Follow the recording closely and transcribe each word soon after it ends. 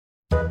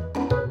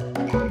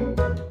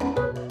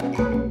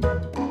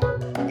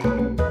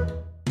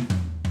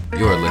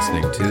are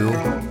listening to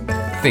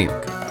Think.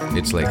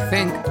 It's like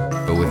think,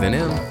 but with an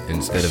M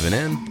instead of an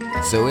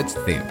N, so it's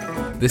Think.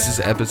 This is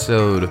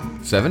episode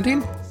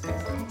 17?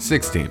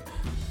 16.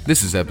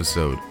 This is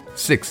episode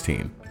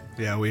 16.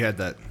 Yeah, we had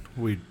that.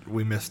 We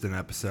missed an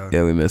episode.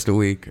 Yeah, we missed a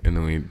week, and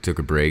then we took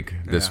a break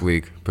this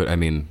week.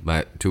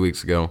 2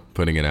 weeks ago,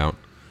 putting it out.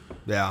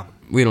 Yeah.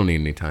 We don't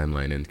need any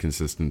timeline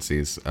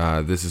inconsistencies.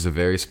 This is a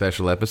very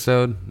special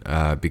episode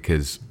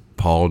because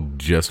Paul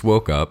just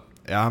woke up.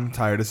 Yeah, I'm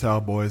tired as hell,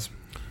 boys.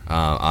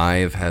 I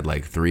have had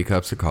like 3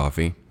 cups of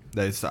coffee.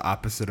 That's the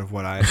opposite of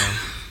what I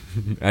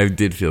am. I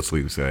did feel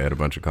sleepy, so I had a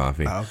bunch of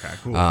coffee. Oh, okay,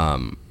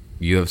 cool.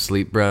 You have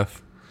sleep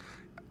breath?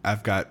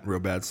 I've got real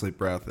bad sleep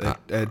breath.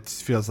 It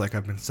feels like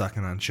I've been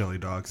sucking on chili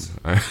dogs.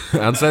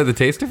 Outside the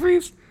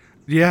Taste-O-Freeze?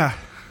 Yeah.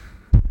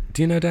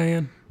 Do you know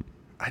Diane?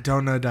 I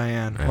don't know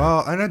Diane.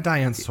 Well, I know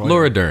Diane Sawyer.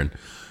 Laura Dern.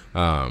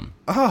 Oh.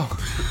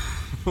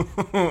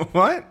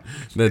 What?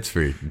 That's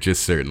for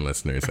just certain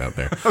listeners out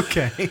there.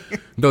 Okay.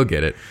 They'll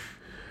get it.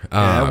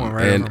 Yeah, that went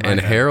right over my and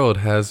head. Harold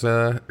has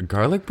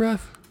garlic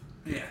breath?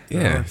 Yeah.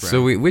 Yeah,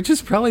 so which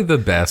is probably the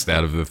best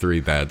out of the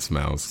 3 bad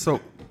smells.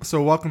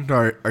 So welcome to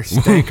our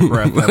stank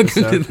breath Welcome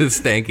episode. to the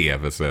stanky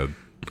episode.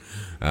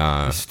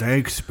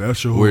 Stank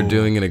special. We're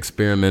doing an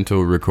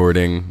experimental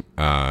recording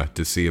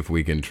to see if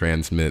we can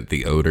transmit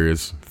the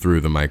odors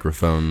through the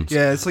microphones.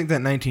 Yeah, it's like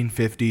that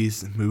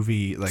 1950s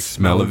movie, like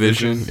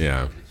Smell-O-Vision?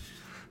 Yeah.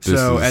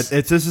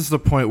 This is the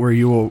point where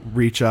you will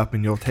reach up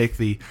and you'll take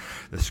the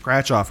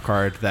scratch-off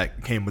card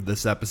that came with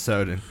this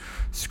episode and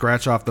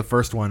scratch off the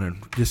first one and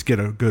just get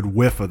a good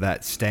whiff of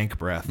that stank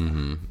breath.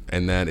 Mm-hmm.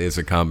 And that is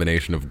a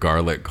combination of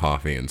garlic,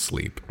 coffee, and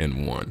sleep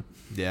in one.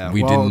 Yeah,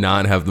 We did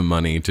not have the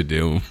money to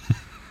do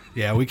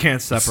Yeah, we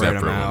can't separate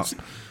them out. ones.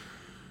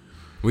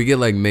 We get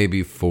like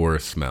maybe 4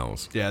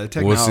 smells. Yeah, the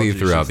technology We'll see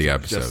throughout just, the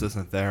episode. just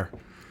isn't there.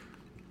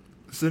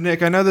 So,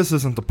 Nick, I know this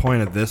isn't the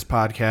point of this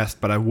podcast,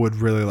 but I would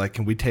really like,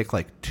 can we take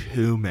like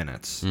 2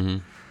 minutes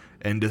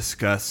and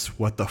discuss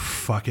what the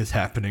fuck is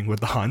happening with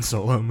the Han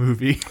Solo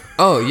movie?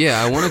 Oh,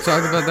 yeah, I want to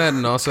talk about that,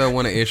 and also I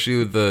want to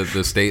issue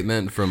the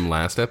statement from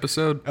last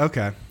episode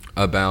Okay.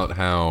 about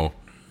how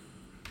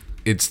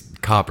it's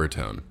copper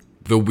tone.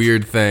 The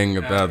weird thing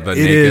about the It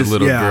naked is,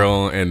 little yeah.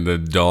 girl and the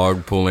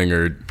dog pulling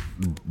her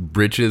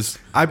britches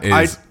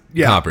is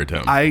yeah, copper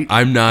tone. I-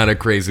 I'm not a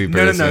crazy No,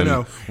 person.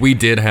 no. We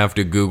did have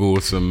to Google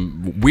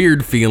some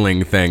weird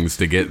feeling things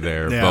to get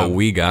there, Yeah. but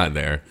we got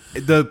there.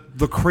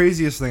 The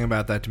craziest thing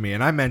about that to me,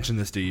 and I mentioned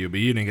this to you,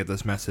 but you didn't get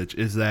this message,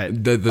 is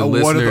that The one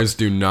of listeners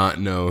do not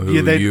know who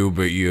Yeah, they- you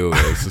but you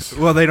is.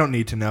 well, they don't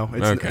need to know.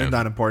 It's Okay.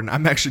 not important.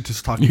 I'm actually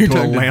just talking You're to a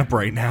talking lamp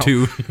right now.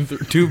 two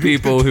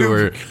people who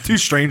are Two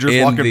strangers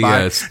in walking the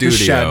by, just studio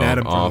shouting at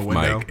him off from the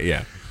window. mic.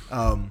 Yeah.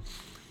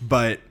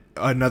 But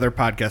another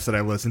podcast that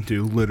I listened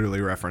to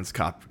literally referenced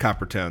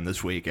Copper Tone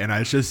this week, and I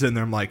was just sitting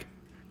there, I'm like,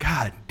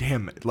 God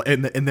damn it!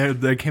 And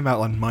they came out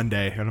on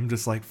Monday, and I'm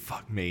just like,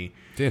 fuck me,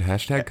 Dude,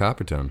 hashtag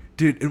copper tone.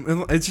 dude.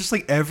 It's just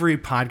like every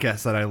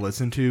podcast that I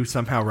listen to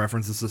somehow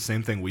references the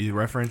same thing we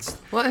referenced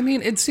Well, I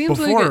mean, it seems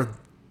before.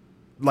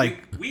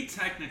 Like, We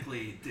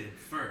technically did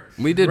first.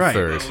 we did Right.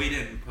 first. But we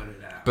didn't put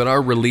it out. But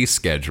our release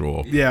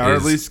schedule yeah, our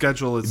is release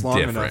schedule is long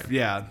different. enough.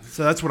 Yeah,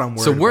 so that's what I'm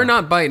worried So we're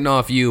about. not biting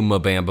off you, ma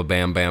bam ba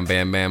bam bam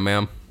bam bam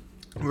bam.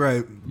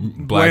 Right.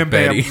 Black Wham,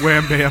 Betty. Bam,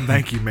 wham, bam,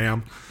 thank you,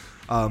 ma'am.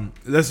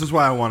 This is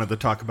why I wanted to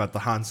talk about the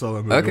Han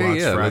Solo movie. Okay, while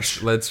it's yeah,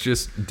 fresh. let's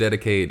just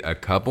dedicate a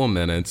couple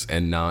minutes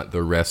and not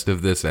the rest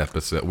of this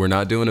episode. We're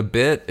not doing a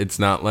bit. It's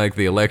not like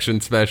the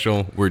election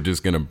special. We're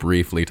just going to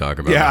briefly talk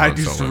about Yeah, the I Han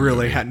just Solo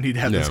really movie. need to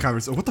have this Yeah.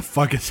 conversation. What the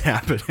fuck is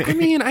happening? I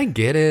mean, I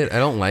get it. I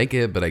don't like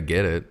it, but I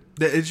get it.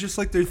 It's just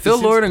like there's Phil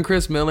Lord and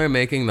Chris Miller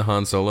making the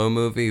Han Solo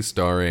movie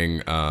starring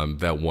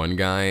that one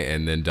guy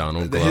and then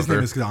Donald Glover. His name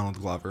is Donald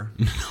Glover.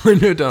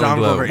 No, Donald Glover.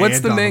 Glover What's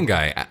and the main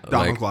Donald- guy?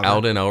 Donald Like Glover.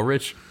 Alden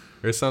Elrich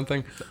or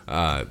something?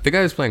 The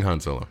guy who's playing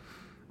Han Solo.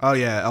 Oh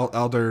yeah,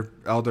 Elder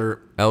Elder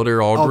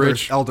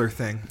Aldrich? Elder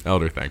thing.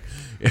 Elder thing.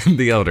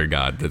 The Elder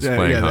God that's Yeah,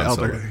 playing yeah, the Han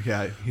Elder.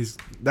 Solo. Yeah,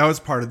 that was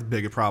part of the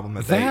bigger problem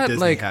that, That,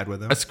 Disney like, had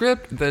with him. a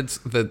script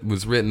that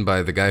was written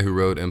by the guy who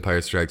wrote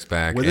Empire Strikes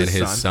Back With and his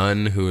his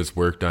son who has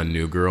worked on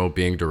New Girl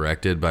being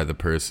directed by the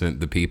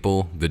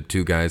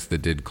 2 guys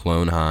that did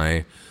Clone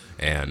High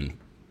and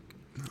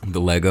the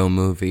Lego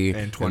movie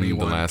And The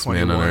 21 Last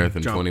Man on Earth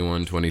and Jump-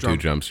 2122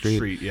 Jump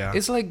Street. yeah.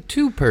 It's like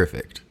too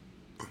perfect.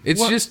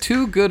 It's just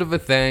too good of a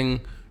thing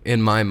in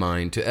my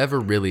mind to ever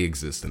really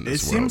exist in It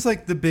this world. seems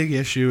like the big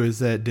issue is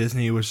that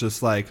Disney was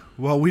just like,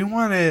 well, we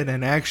wanted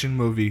an action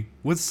movie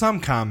with some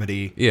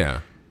comedy,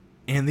 yeah.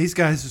 and these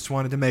guys just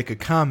wanted to make a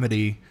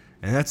comedy,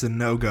 and that's a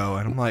no-go.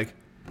 And I'm like,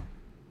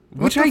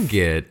 what Which the I f-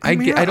 get. I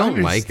mean, I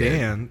don't like it.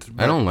 understand, I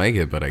but- don't like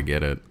it, but I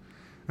get it.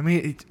 I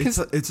mean, it's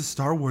a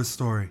Star Wars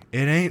story.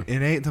 It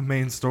ain't the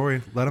main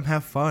story. Let them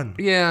have fun.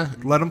 Yeah.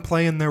 Let them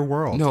play in their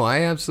world. No,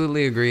 I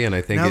absolutely agree, and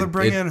I think now they're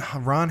bringing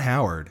Ron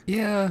Howard,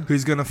 yeah.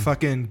 who's gonna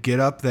fucking get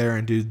up there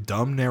and do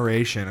dumb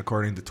narration,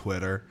 according to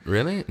Twitter.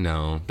 Really?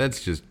 No,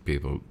 that's just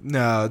people.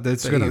 No,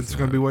 it's But gonna he's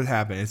be not. what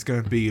happened. It's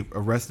gonna be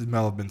Arrested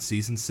Development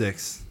season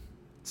 6.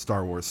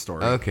 Star Wars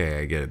story. Okay,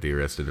 I get it. The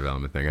Arrested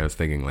Development thing. I was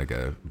thinking like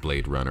a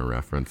Blade Runner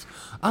reference.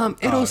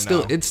 It'll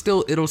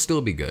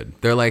still be good.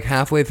 They're like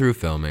halfway through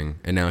filming,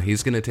 and now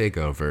he's gonna take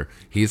over.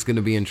 He's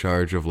gonna be in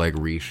charge of like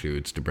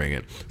reshoots to bring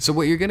it. So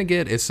what you're gonna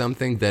get is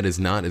something that is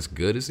not as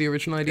good as the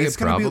original idea. It's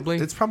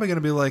probably gonna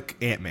be like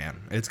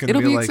Ant-Man.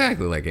 It'll be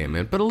exactly like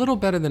Ant-Man, but a little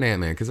better than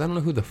Ant-Man because I don't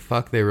know who the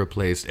fuck they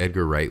replaced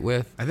Edgar Wright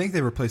with. I think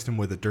they replaced him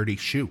with a dirty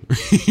shoe.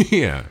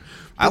 Yeah,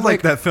 I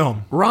like that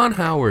film. Ron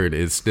Howard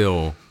is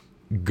still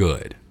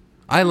good.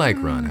 I like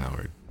Ron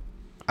Howard.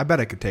 I bet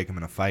I could take him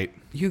in a fight.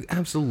 You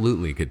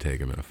absolutely could take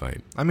him in a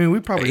fight. I mean, we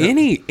probably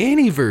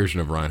any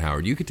version of Ron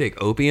Howard. You could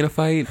take Opie in a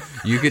fight.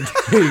 You could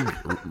take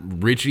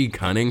Richie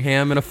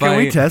Cunningham in a fight. Can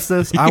we test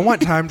this? I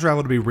want time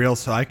travel to be real,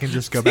 so I can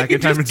just go back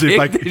in time and see if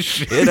I can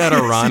shit out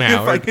of Ron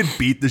Howard. If I can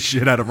beat the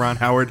shit out of Ron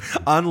Howard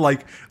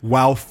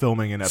while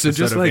filming an episode. So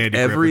just of like Andy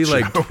every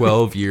Griffith Show.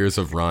 12 years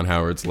of Ron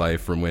Howard's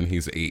life from when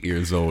he's 8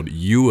 years old,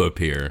 you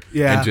appear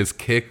and just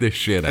kick the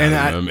shit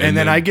out of him, and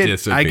then I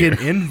get an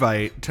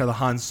invite to the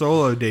Han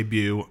Solo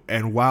debut,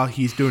 and while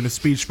he's doing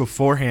a speech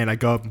beforehand, I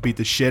go up and beat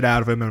the shit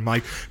out of him, and I'm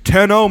like,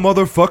 10-0,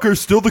 motherfucker,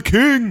 still the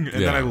king.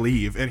 And then I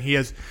leave, and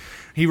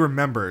he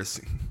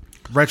remembers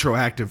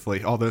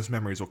retroactively. All those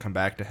memories will come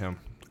back to him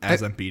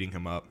as I'm beating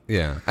him up.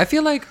 Yeah. I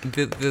feel like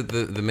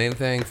the main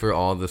thing for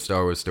all the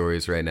Star Wars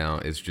stories right now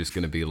is just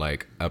going to be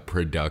like a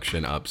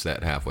production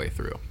upset halfway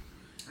through.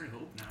 I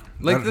hope not.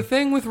 Like the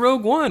thing with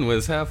Rogue One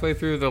was halfway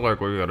through, they're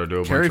like, we got to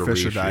do a Carrie bunch of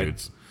Fisher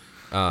reshoots.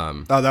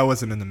 Oh, that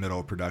wasn't in the middle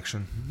of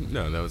production.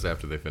 No, that was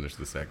after they finished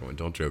the second one.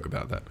 Don't joke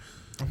about that.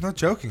 I'm not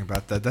joking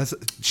about that.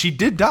 She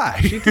did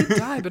die. She did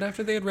die, but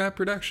after they had wrapped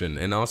production.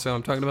 And also,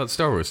 I'm talking about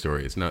Star Wars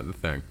stories, not the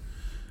thing.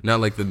 Not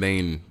like the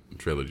main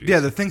trilogy.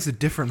 Yeah, the thing's a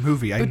different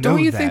movie. I know that.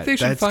 Don't you think they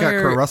should That's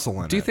fire... got Kurt Russell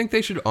in it. Do you think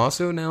they should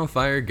also now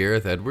fire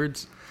Gareth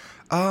Edwards?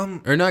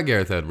 Or not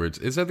Gareth Edwards.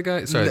 Is that the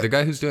guy? Sorry, the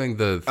guy who's doing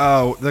the...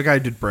 the guy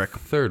who did Brick.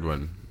 Third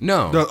one.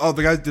 No.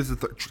 The guy who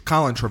did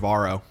Colin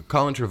Trevorrow.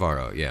 Colin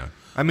Trevorrow, yeah.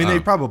 I mean, they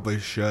probably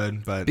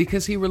should, but...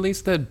 Because he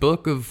released that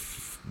book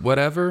of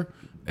whatever,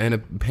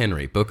 and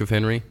Book of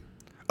Henry.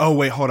 Oh,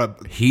 wait, hold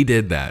up. He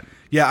did that.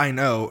 Yeah, I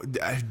know.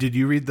 Did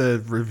you read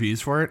the reviews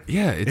for it?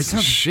 Yeah, it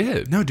sounds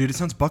shit. No, dude, it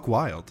sounds buck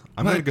wild.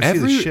 I'm going to go see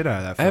the shit out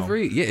of that film.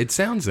 It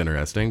sounds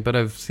interesting, but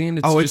I've seen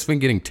it's just been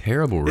getting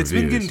terrible reviews.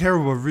 It's been getting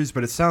terrible reviews,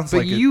 but it sounds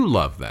like... But you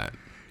love that.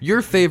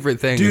 Your favorite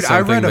thing is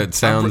something that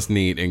sounds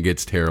neat and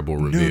gets terrible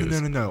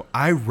reviews. No.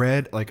 I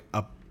read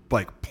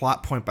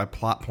plot point by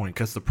plot point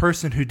because the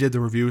person who did the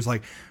review was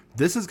like,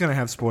 this is going to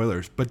have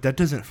spoilers, but that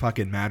doesn't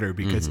fucking matter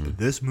because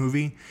this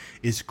movie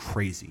is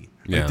crazy.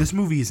 Like, this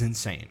movie is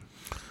insane.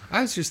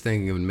 I was just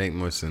thinking it would make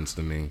more sense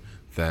to me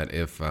that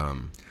if,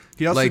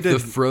 he also the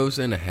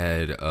frozen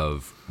head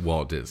of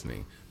Walt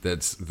Disney,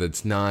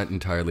 that's not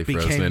entirely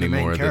frozen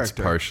anymore, that's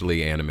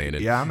partially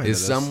animated,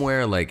 is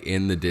somewhere like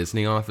in the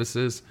Disney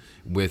offices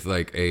with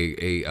like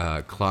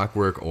a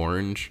Clockwork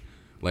Orange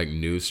like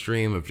news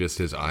stream of just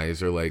his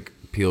eyes are like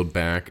peeled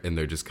back and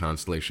they're just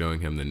constantly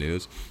showing him the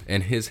news,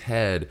 and his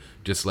head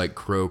just like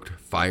croaked,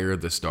 "Fire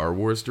the Star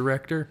Wars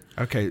director."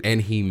 Okay.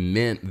 And he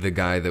meant the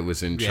guy that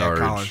was in charge,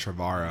 Colin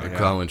Trevorrow.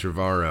 Colin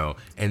Trevorrow,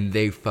 and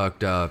they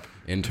fucked up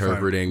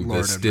interpreting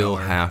the still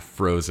half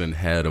frozen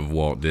head of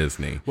Walt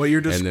Disney.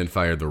 And then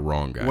fired the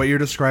wrong guy. What you're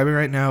describing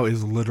right now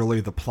is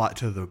literally the plot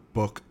to the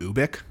book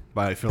Ubik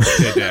by Philip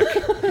K.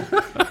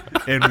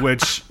 Dick, in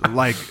which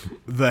like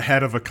the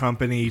head of a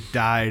company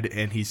died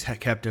and he's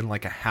kept in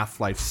like a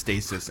half-life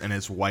stasis, and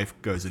his wife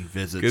goes and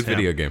visits him. Good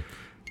video game.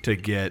 To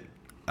get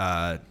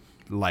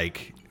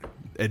like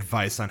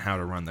advice on how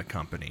to run the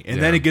company,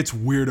 and then it gets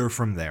weirder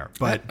from there.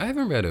 But I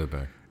haven't read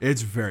Ubik.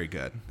 It's very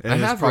good. I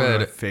have probably read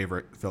my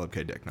favorite Philip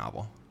K. Dick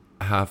novel.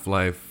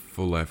 Half-Life,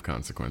 Full-Life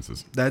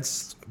Consequences.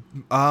 That's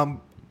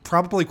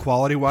probably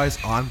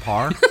quality-wise on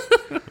par,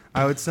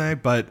 I would say,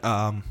 but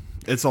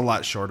it's a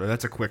lot shorter.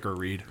 That's a quicker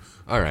read.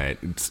 All right,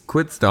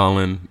 quit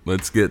stalling.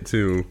 Let's get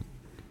to...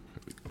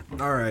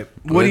 All right.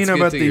 What do you know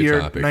about the year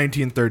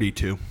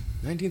 1932?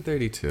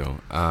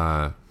 1932.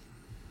 I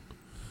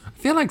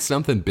feel like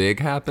something big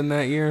happened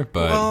that year,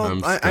 but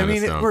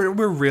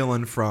we're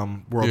reeling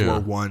from World War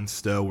One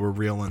still. We're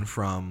reeling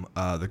from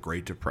the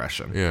Great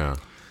Depression. Yeah.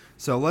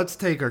 So let's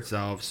take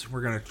ourselves.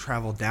 We're gonna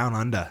travel down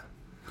under.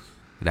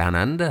 Down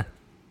under.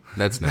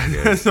 That's not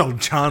good. That's a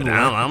John.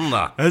 Down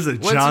under. That's a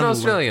What's John. an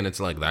Australian?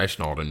 It's like that's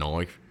not a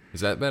knife.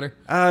 Is that better?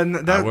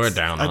 We're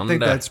down I under.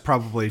 think that's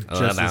probably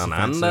just as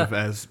offensive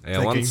as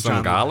I want some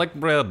John garlic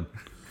bread.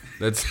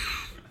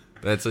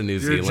 That's a New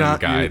Zealand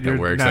guy that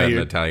works at an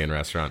Italian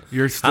restaurant.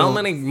 How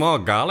many more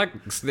garlic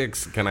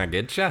sticks can I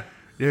get you?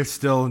 You're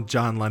still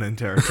John Lennon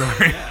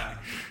territory.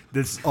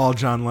 That's all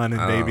John Lennon,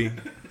 baby.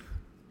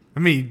 I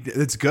mean,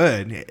 it's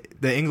good.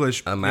 The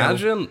English...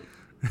 Imagine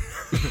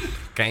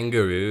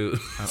kangaroos.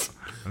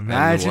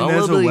 Imagine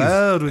there's a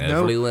world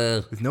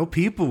with no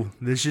people.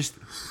 There's just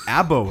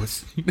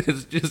abos.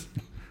 It's just...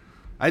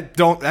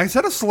 I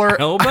said a slur.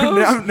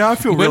 Elbows? Now I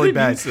feel really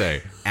bad. What did you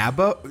say?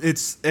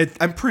 Abo?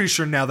 I'm pretty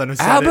sure now that I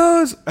said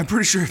Abos? I'm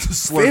pretty sure it's a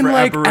slur in for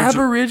like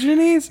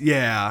Aborigines?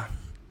 Yeah.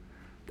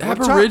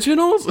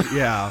 Aboriginals?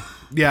 Yeah.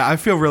 Yeah, I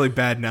feel really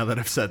bad now that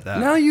I've said that.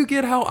 Now you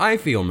get how I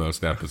feel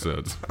most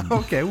episodes.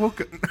 Okay, well,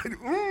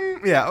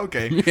 yeah,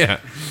 okay. Yeah.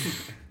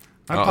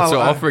 So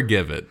I'll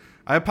forgive it.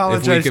 I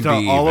apologize could to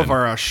be all of even.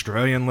 our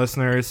Australian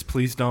listeners.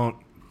 Please don't,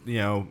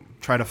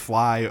 try to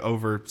fly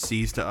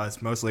overseas to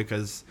us, mostly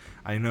because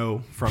I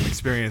know from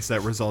experience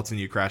that results in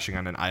you crashing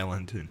on an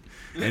island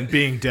and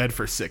being dead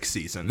for 6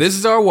 seasons. This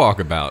is our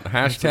walkabout.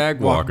 Hashtag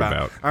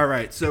walkabout. All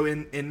right, so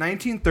in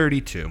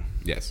 1932,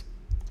 Yes.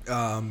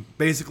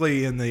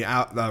 basically in the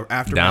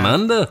aftermath, Down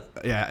under.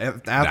 yeah,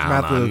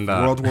 aftermath Down of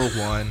under. World War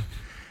One,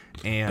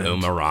 and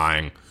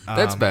Boomerang.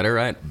 That's better,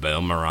 right?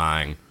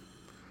 Boomerang.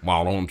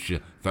 Why don't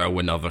you throw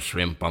another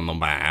shrimp on the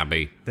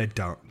baby?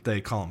 they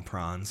call them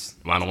prawns.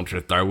 Why don't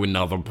you throw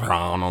another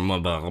prawn on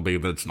the baby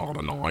that's not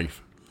a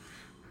knife?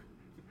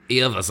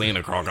 You ever seen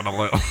a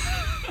crocodile?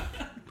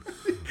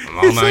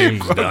 My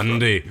name's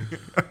Dundee.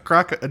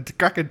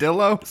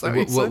 Crocodillo? Is that what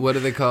you said? What do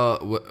they call...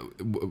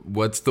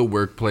 What's the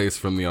workplace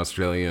from the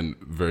Australian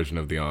version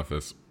of The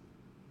Office?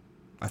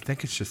 I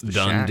think it's just the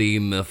Dundee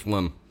shack.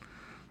 Mifflin.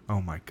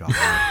 Oh my god!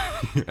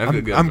 I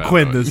feel good I'm about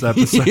quitting that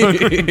this one.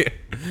 episode.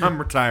 I'm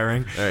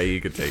retiring. All right,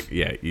 you could take...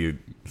 Yeah, you...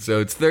 So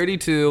it's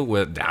 32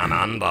 with Down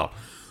Under.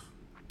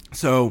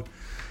 So,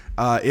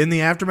 in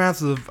the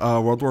aftermath of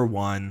World War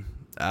One,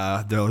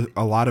 there were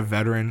a lot of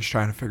veterans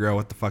trying to figure out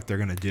what the fuck they're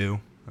gonna do.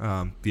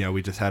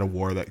 We just had a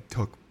war that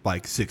took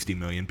like 60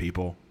 million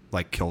people,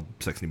 like killed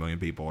 60 million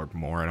people or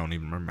more. I don't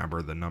even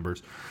remember the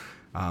numbers.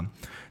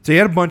 So you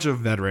had a bunch of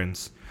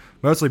veterans,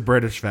 mostly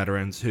British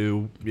veterans,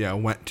 who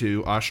went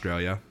to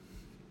Australia,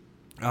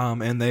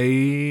 and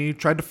they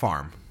tried to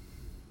farm.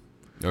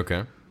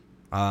 Okay.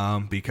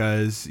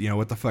 Because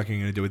what the fuck are you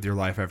gonna do with your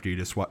life after you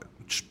just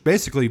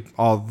basically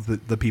all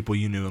the people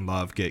you knew and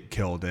loved get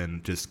killed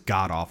in just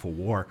god awful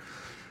war.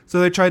 So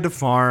they tried to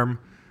farm,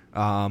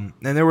 and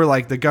they were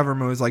like, the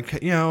government was like,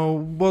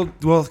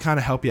 we'll kind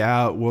of help you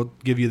out. We'll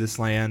give you this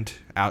land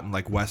out in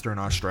like Western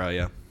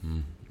Australia.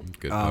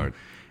 Good part.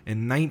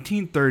 In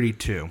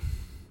 1932,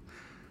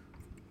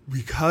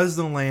 because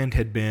the land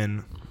had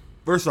been,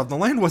 first off, the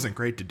land wasn't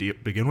great to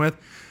begin with.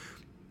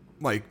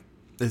 Like,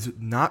 it's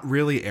not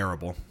really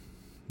arable.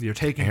 You're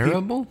taking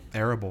Arable?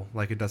 Arable,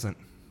 like it doesn't.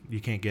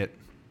 You can't get.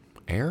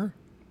 Air?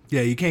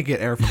 Yeah, you can't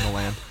get air from the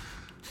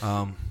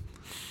land.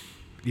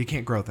 You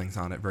can't grow things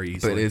on it very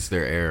easily. But is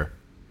there air?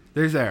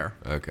 There's air.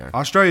 Okay.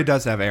 Australia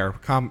does have air.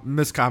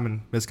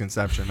 Common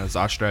misconception is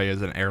Australia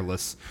is an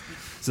airless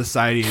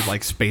society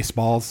like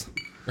Spaceballs,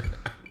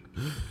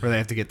 where they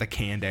have to get the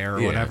canned air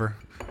or Yeah. whatever.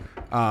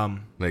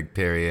 Like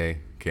Perrier,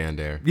 canned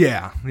air.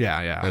 Yeah.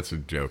 That's a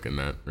joke in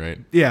that, right?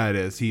 Yeah, it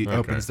is. He Okay.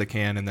 opens the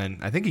can and then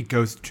I think he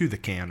goes to the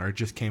can, or it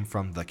just came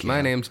from the can.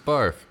 My name's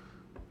Barf.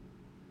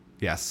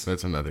 Yes.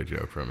 That's another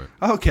joke from it.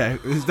 Okay,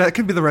 that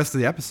could be the rest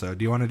of the episode.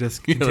 Do you want to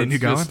just continue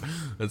going?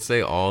 Let's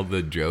say all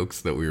the jokes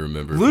that we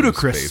remember.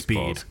 Ludicrous from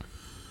Spaceballs. speed.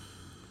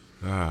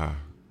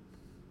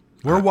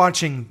 We're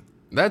watching.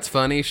 That's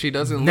funny. She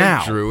doesn't Now.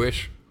 look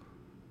Jewish.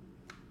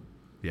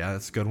 Yeah,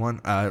 that's a good one.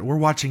 We're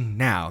watching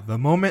now. The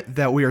moment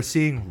that we are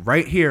seeing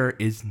right here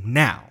is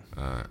now.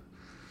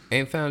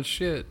 Ain't found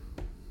shit,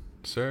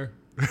 sir.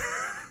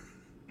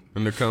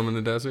 Undercomb in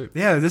the desert.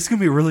 Yeah, this is gonna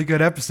be a really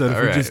good episode if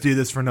All we right. just do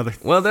this for another.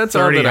 Well, that's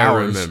all 30 that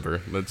hours. I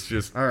remember. Let's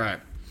just. All right.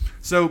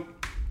 So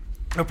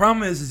the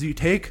problem is you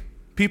take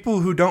people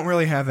who don't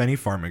really have any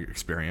farming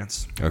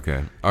experience.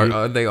 Okay.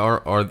 Are they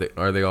all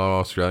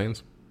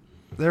Australians?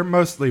 They're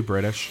mostly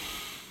British.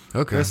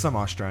 Okay. There's some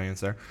Australians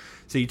there.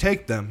 So you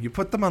take them, you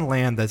put them on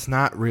land that's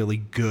not really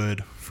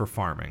good for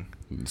farming.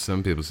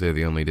 Some people say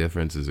the only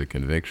difference is a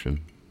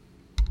conviction.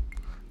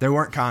 They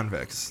weren't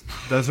convicts.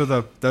 Those were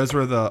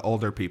the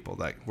older people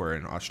that were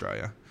in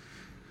Australia.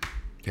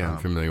 Yeah, I'm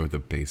familiar with the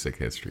basic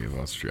history of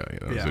Australia.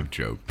 That was Yeah. a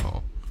joke,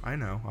 Paul. I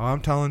know. I'm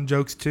telling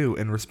jokes too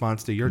in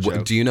response to your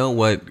jokes. Do you know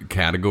what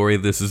category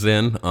this is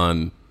in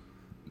on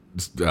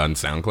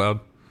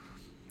SoundCloud?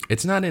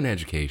 It's not in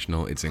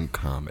educational. It's in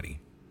comedy.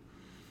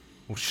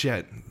 Well,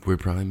 shit. We're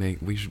probably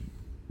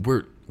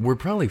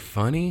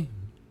funny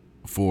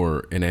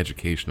for an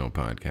educational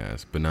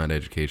podcast, but not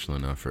educational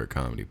enough for a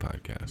comedy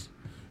podcast.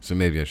 So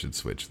maybe I should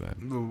switch that.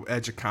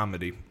 Edge of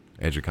comedy.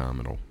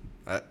 Educomital.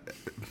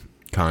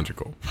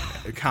 Conjugal.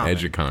 Common.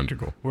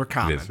 Educonjugal. We're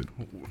common. Visit.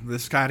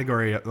 This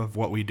category of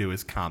what we do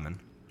is common.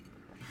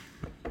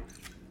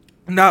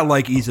 Not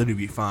like easy to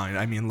be found.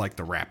 I mean, like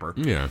the rapper.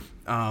 Yeah.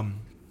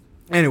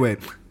 Anyway,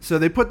 so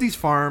they put these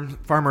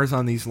farmers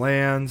on these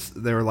lands.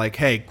 They were like,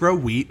 "Hey, grow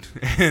wheat,"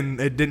 and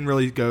it didn't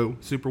really go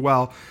super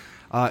well.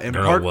 And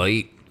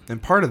Wait.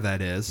 And part of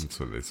that is That's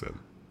what they said.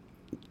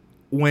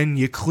 when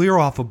you clear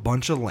off a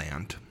bunch of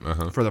land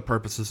Uh-huh. for the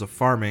purposes of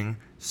farming,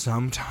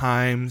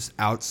 sometimes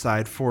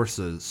outside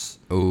forces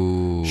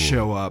Oh.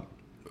 show up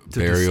to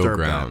Burial disturb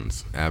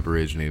grounds.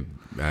 Aboriginal.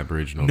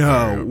 No,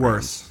 burial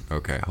worse. grounds.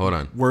 Okay, hold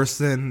on. that. Worse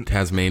than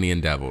Tasmanian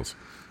devils.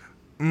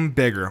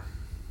 bigger.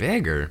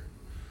 Bigger.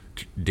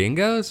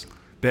 Dingoes?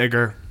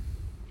 Bigger.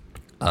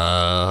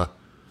 Like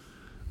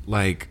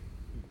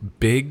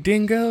big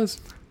dingoes?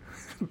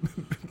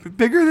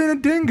 bigger than a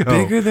dingo.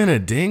 Bigger than a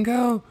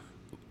dingo?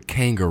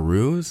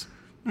 Kangaroos?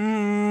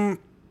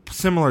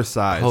 Similar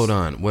size. Hold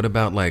on. What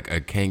about like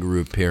a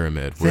kangaroo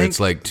pyramid where it's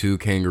like 2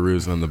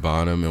 kangaroos on the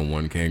bottom and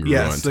 1 kangaroo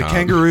on top? Yes, the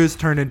kangaroos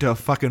turned into a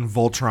fucking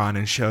Voltron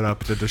and showed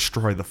up to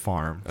destroy the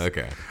farm.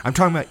 Okay. I'm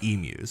talking about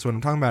emus. What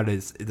I'm talking about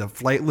is the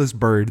flightless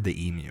bird,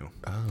 the emu.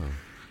 Oh.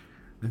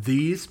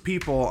 These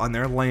people on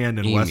their land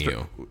in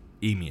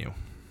Emu.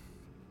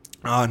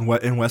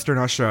 In Western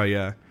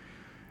Australia,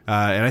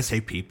 and I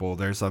say people,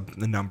 there's a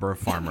number of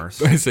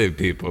farmers. I say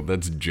people.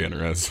 That's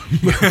generous.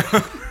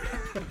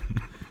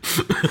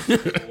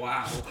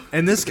 Wow.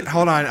 And this,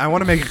 hold on, I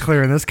want to make it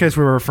clear. In this case,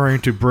 we're referring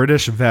to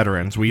British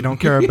veterans. We don't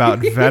care about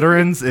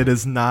veterans. It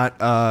is not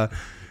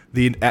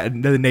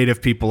the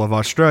native people of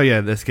Australia.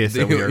 In this case,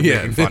 that we are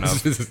making fun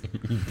of. This is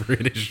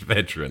British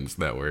veterans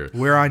that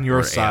We're on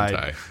your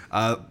side.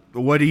 Anti.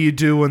 What do you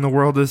do when the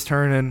world is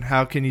turning?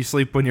 How can you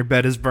sleep when your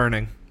bed is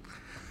burning?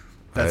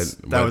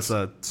 That was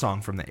a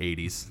song from the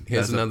 80s.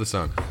 Here's another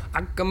song.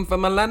 I come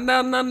from a land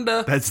down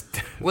under. That's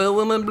where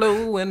women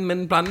blow and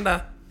men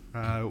plunder.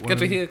 Got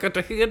to hear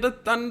the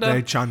thunder.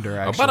 They chunder,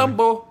 actually.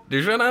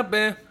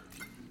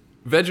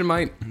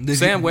 Vegemite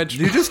sandwich.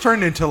 You just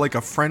turned into like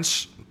a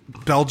French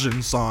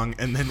Belgian song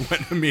and then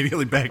went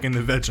immediately back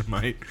into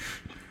Vegemite.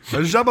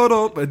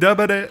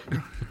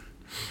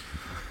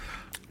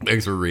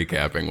 Thanks for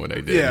recapping what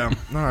I did. Yeah.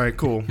 All right.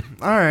 Cool.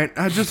 All right.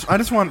 I just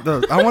want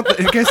the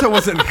in case I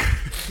wasn't.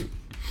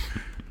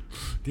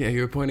 Yeah,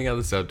 you were pointing out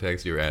the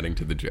subtext. You were adding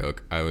to the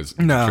joke. I was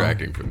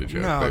detracting from the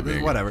joke. No,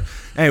 whatever.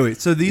 Anyway,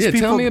 so these people.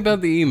 Tell me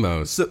about the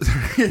emos. So,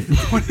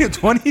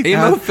 20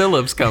 Emo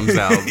Phillips comes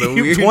out, the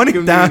weird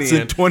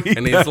 20,000, comedian,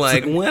 and he's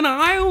like, when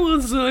I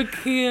was a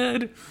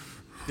kid.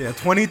 Yeah,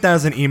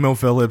 20,000 Emo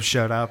Phillips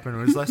showed up and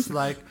was just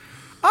like,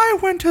 I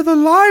went to the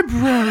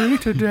library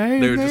today.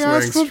 They were and just asked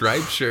wearing for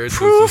striped shirts and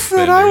proof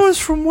that I suspenders. was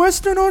from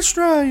Western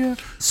Australia,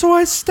 so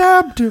I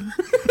stabbed him.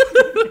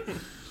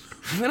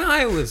 When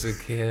I was a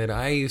kid,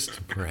 I used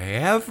to pray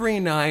every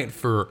night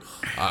for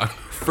a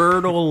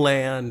fertile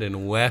land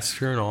in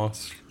Western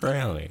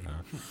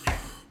Australia.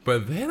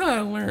 But then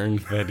I learned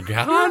that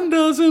God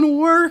doesn't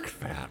work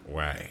that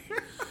way.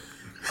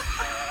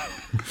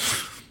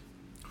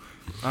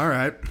 All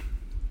right.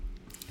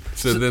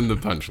 So then the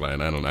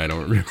punchline, I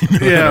don't really know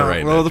how Yeah, to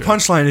write well, that the joke.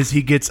 punchline is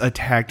he gets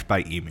attacked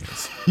by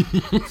emus.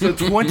 So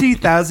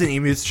 20,000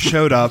 emus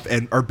showed up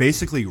and are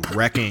basically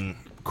wrecking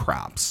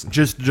crops,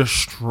 just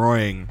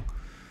destroying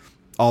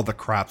all the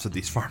crops that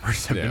these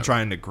farmers have been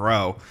trying to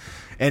grow.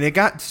 And it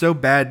got so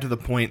bad to the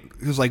point,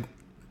 it was like,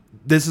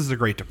 this is the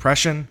Great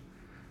Depression.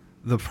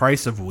 The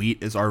price of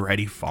wheat is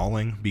already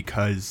falling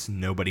because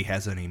nobody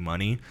has any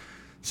money.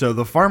 So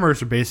the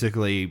farmers are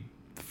basically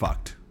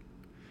fucked.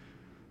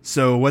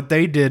 So what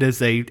they did is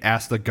they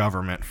asked the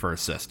government for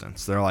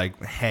assistance. They're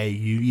like, hey,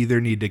 you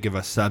either need to give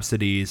us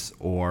subsidies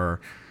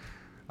or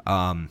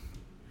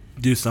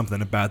do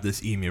something about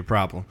this emu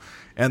problem.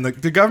 And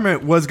the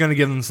government was going to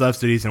give them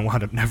subsidies and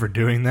wound up never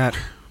doing that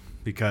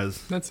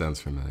because... That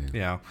sounds familiar.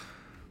 Yeah.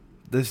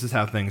 This is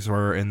how things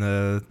were in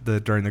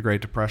during the Great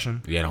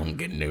Depression. You don't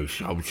get no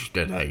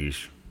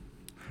subsidies.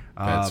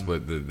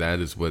 That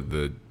is what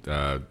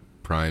the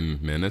Prime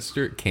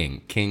Minister,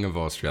 King of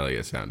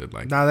Australia sounded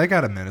like. No, they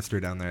got a minister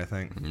down there, I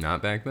think.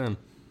 Not back then.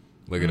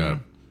 Look it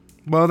up.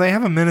 Well, they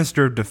have a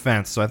minister of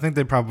defense, so I think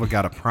they probably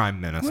got a prime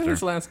minister. Well,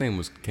 his last name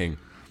was King.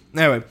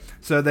 Anyway,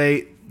 so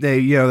they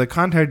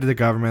contacted the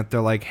government.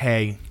 They're like,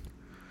 hey,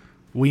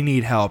 we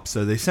need help.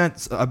 So they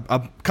sent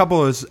a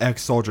couple of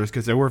ex-soldiers,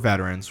 because they were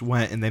veterans,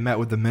 went and they met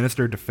with the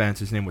Minister of Defense.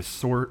 His name was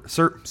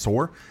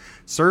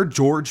Sir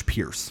George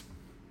Pierce.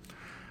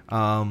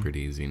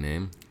 Pretty easy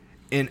name.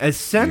 And You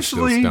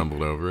essentially... still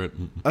stumbled over it.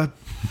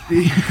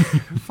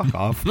 Fuck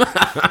off.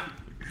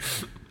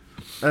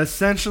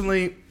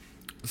 Essentially,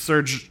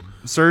 Serge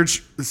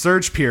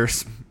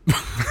Pierce...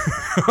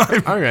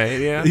 All right,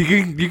 yeah.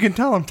 You can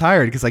tell I'm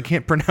tired because I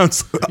can't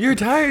pronounce You're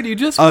tired. You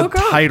just a woke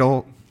up.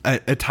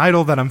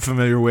 title that I'm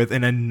familiar with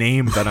and a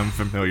name that I'm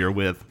familiar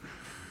with.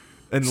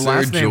 And the Sir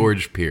last name,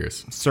 George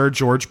Pierce. Sir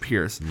George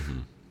Pierce,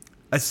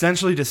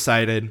 essentially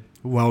decided,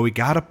 well, we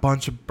got a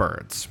bunch of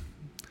birds.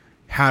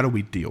 How do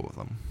we deal with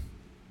them?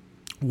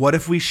 What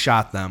if we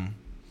shot them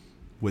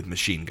with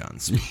machine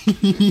guns?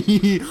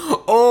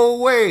 Oh,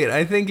 wait.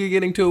 I think you're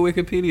getting to a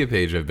Wikipedia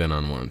page I've been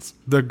on once.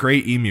 The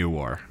Great Emu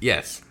War.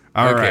 Yes.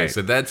 All okay, right.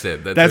 so that's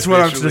it. That's what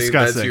I'm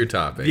discussing. That's your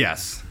topic.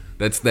 Yes.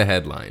 That's the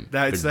headline.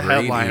 That's the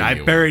Great headline. I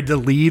Emu. buried the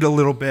lead a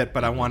little bit,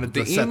 but I wanted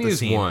to The set the emus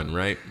scene. won,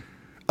 right?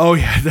 Oh,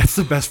 yeah, that's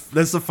the best.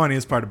 That's the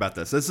funniest part about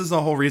this. This is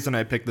the whole reason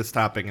I picked this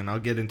topic, and I'll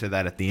get into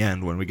that at the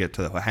end when we get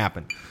to what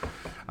happened.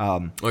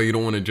 Oh, you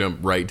don't want to jump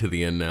right to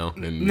the end now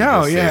and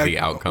No, just say yeah. the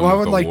outcome well, I of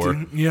would the like war?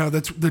 to.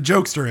 That's the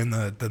jokes are in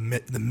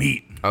the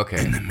meat.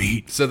 Okay. In the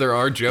meat. So there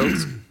are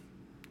jokes?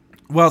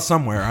 Well,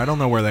 somewhere I don't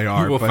know where they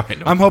are, We'll but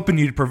find them. I'm hoping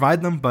you'd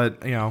provide them. But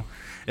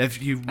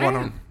if you want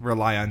to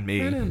rely on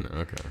me,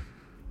 Okay.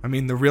 I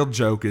mean, the real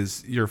joke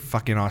is your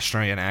fucking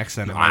Australian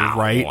accent. Am I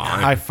right? Wow.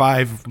 High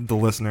five the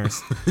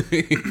listeners.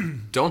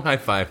 Don't high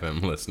five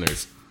him,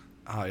 listeners.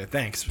 Oh yeah,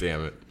 thanks.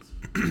 Damn it.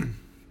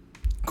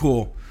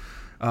 Cool.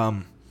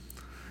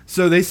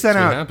 So they sent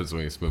That's what out happens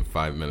when you spend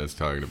 5 minutes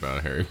talking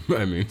about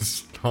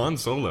Han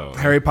Solo.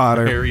 Harry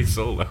Potter. Harry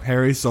Solo.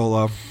 Harry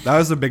Solo. That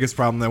was the biggest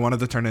problem. They wanted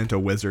to turn it into a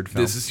wizard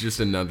film. This is just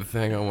another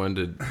thing I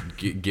wanted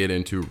to get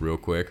into real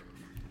quick.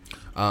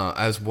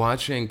 I was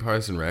watching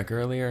Parks and Rec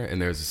earlier,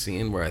 and there's a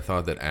scene where I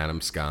thought that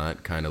Adam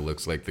Scott kind of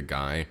looks like the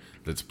guy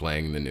that's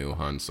playing the new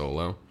Han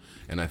Solo.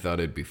 And I thought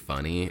it'd be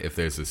funny if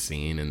there's a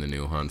scene in the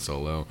new Han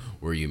Solo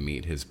where you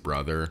meet his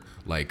brother,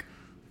 like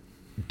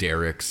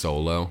Derek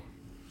Solo,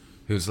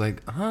 who's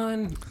like,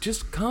 Han,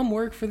 just come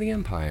work for the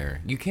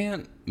Empire. You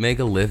can't make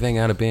a living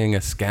out of being a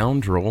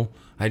scoundrel.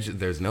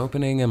 There's an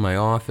opening in my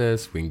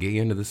office. We can get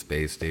you into the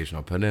space station.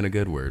 I'll put in a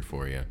good word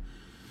for you.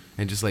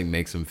 And just like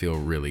makes him feel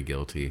really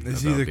guilty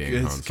about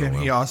being Han Solo. Can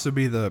he also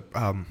be the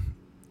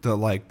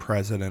like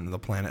president of the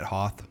planet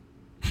Hoth?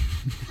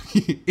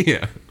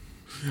 Yeah.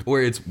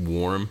 Where it's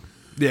warm.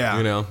 Yeah.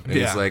 You know? And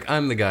yeah. he's like,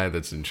 I'm the guy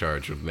that's in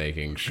charge of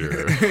making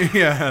sure.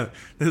 Yeah.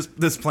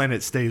 This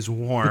planet stays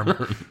warm.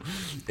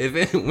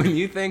 When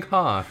you think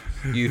Hoth,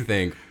 you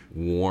think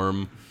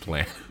warm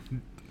planet.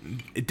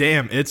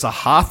 Damn, it's a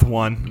Hoth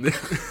one.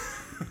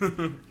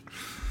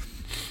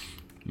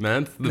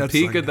 That's the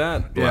peak like, of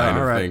that line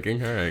of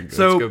thinking. All right, let's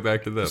go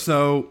back to this.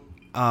 So,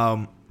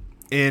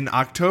 in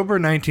October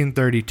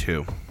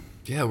 1932.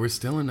 Yeah, we're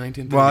still in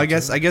 1932. Well, I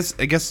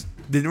guess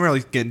didn't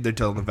really get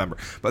until November,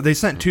 but they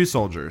sent 2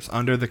 soldiers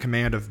under the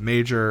command of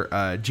Major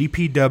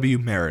GPW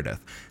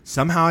Meredith.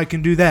 Somehow I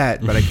can do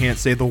that, but I can't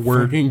say the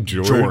word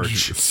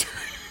George.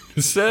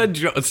 Sir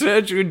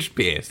George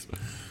Pierce.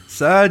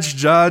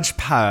 Judge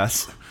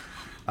Pass.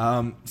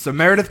 So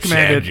Meredith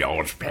commanded.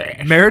 George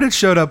Pierce. Meredith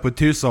showed up with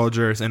 2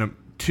 soldiers and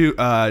two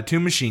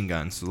machine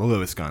guns, the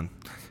Lewis gun,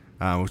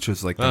 which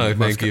was like.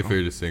 Thank you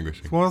for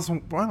distinguishing. Well,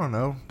 I don't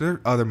know. There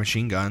are other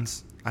machine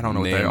guns. I don't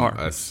know what they are.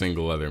 A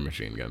single other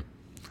machine gun.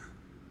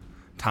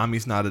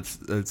 Tommy's not.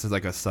 It's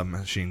like a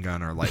submachine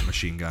gun or a light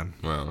machine gun.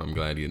 Well, I'm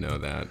glad you know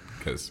that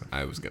because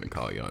I was going to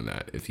call you on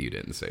that if you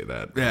didn't say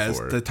that. Yeah,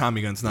 before the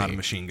Tommy gun's not a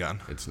machine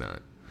gun. It's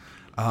not.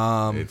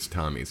 It's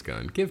Tommy's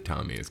gun. Give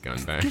Tommy his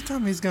gun back. Give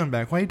Tommy's gun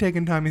back. Why are you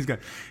taking Tommy's gun?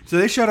 So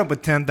they showed up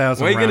with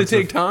 10,000 Why are you going to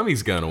take of,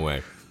 Tommy's gun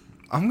away?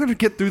 I'm going to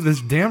get through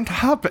this damn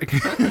topic.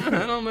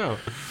 I don't know.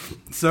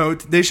 So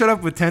they showed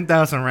up with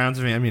 10,000 rounds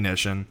of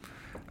ammunition.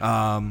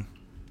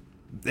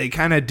 They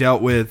kind of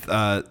dealt with,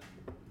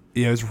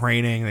 it was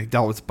raining. They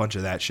dealt with a bunch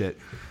of that shit.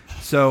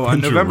 So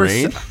on November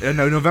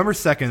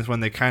 2nd is when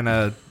they kind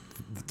of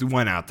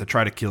went out to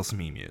try to kill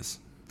some emus.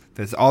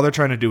 That's all they're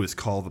trying to do is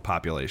cull the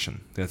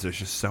population because there's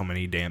just so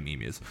many damn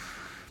emus.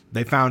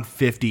 They found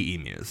 50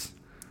 emus.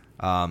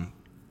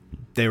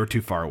 They were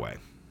too far away.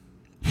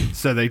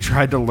 So they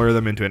tried to lure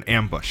them into an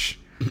ambush.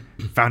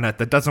 Found out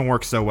that doesn't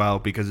work so well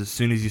because as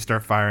soon as you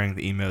start firing,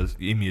 the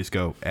emus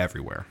go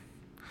everywhere.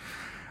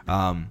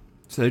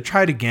 So they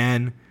tried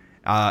again,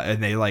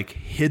 and they like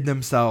hid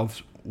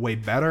themselves way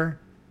better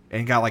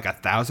and got like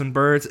 1,000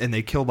 birds, and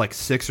they killed like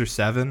 6 or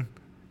 7,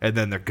 and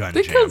then their gun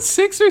jammed. They killed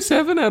 6 or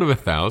 7 out of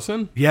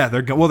 1,000? Yeah,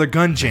 their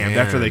gun jammed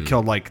after they Man.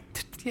 killed like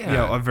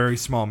a very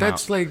small amount.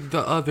 That's like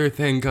the other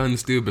thing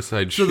guns do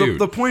besides So shoot.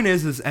 the point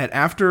is that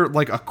after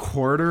like a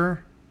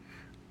quarter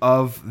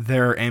of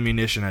their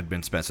ammunition had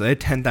been spent, so they had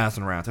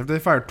 10,000 rounds. After they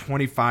fired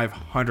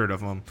 2,500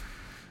 of them,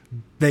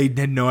 they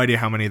had no idea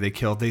how many they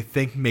killed. They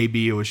think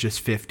maybe it was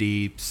just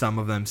 50. Some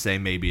of them say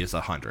maybe it's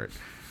 100.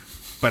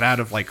 But out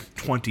of like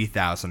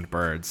 20,000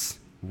 birds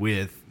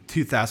with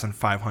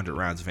 2,500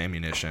 rounds of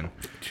ammunition,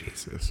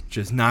 Jesus, which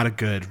is not a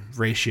good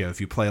ratio. If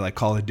you play like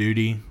Call of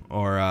Duty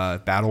or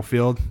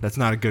Battlefield, that's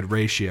not a good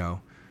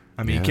ratio.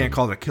 I mean, you can't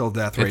call it a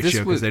kill-death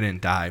ratio because they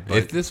didn't die. But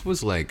if this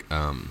was like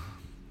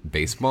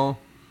baseball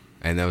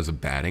and that was a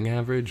batting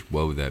average,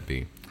 what would that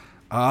be?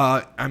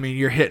 I mean,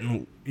 you're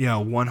hitting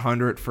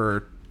 100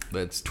 for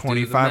Let's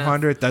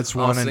 2,500. That's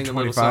I'll 1 sing in a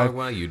little 25. song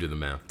while you do the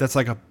math. That's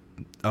like a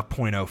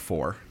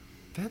 0.04,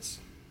 That's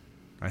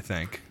I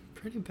think.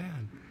 pretty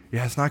bad.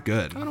 Yeah, it's not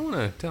good. I don't want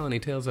to tell any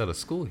tales out of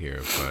school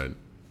here,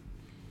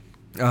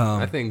 but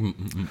I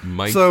think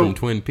Mike so- from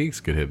Twin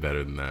Peaks could hit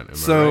better than that. Am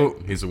So- I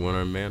right? He's a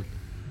one-armed man.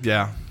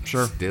 Yeah,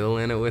 sure. Still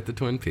in it with the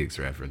Twin Peaks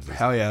references.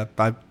 Hell yeah.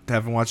 I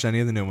haven't watched any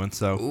of the new ones,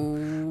 so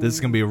this is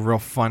going to be a real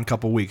fun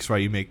couple weeks while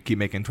you keep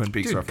making Twin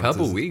Peaks Dude, references.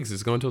 couple weeks.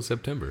 It's going until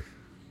September.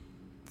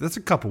 That's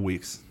a couple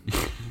weeks.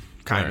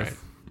 Kind All of. right.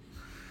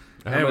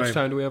 How Anyway. much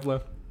time do we have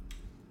left?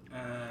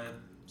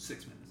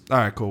 6 minutes. All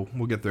right, cool.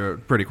 We'll get through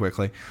it pretty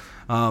quickly.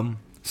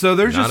 So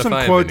there's Not just if some I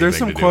have quotes. There's anything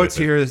some to do quotes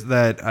with it. here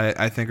that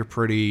I think are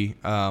pretty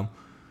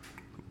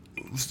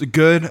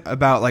good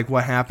about like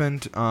what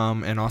happened,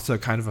 and also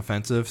kind of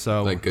offensive.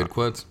 So Like good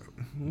quotes?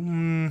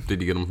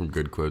 Did you get them from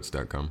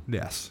goodquotes.com?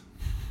 yes,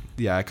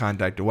 yeah. I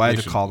contacted. Well, I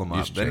had to call them You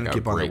up. should They didn't check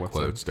keep out on their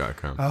website.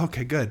 greatquotes.com. Oh,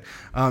 okay, good.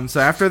 So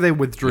after they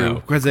withdrew, No,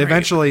 because great.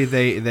 eventually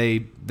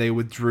they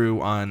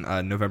withdrew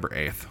on November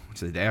 8th,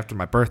 which is the day after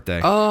my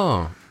birthday.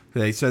 Oh.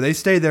 So they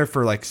stayed there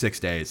for like 6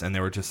 days, and they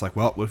were just like,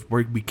 well,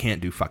 we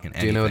can't do fucking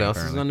anything. Do you know what else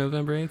is apparently. on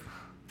November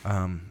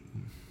 8th?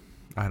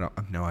 I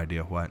have no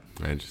idea what.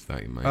 I just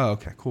thought you might. Oh,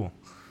 okay, cool.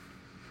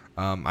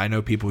 I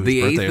know people whose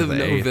The 8th birthday is of the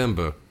 8th.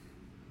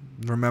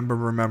 November.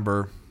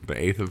 Remember. The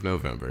 8th of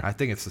November. I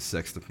think it's the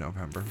 6th of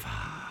November.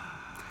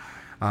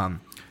 2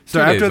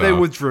 So after days they off.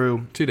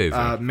 withdrew, 2 days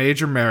off.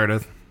 Major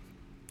Meredith,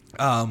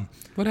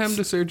 What happened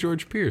to Sir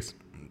George Pierce?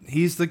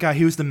 he's the guy.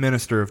 He was the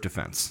Minister of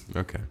Defense.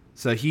 Okay.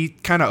 So he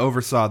kind of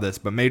oversaw this,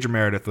 but Major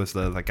Meredith was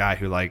the guy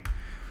who like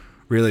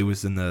really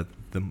was in the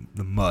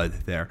mud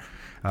there. Is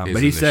But he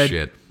in the said,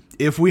 shit.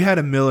 if we had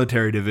a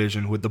military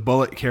division with the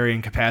bullet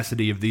carrying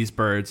capacity of these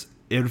birds,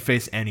 it would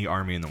face any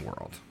army in the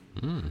world.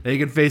 They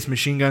could face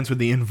machine guns with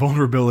the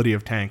invulnerability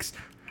of tanks.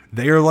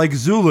 They are like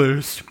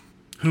Zulus,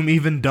 whom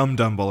even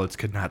dum-dum bullets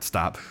could not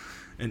stop.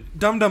 And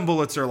dum-dum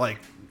bullets are like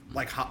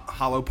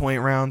hollow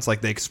point rounds,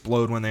 like they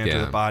explode when they enter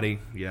Yeah. the body.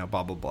 Yeah,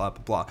 blah, blah, blah,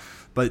 blah, blah.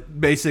 But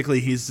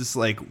basically, he's just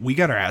like, we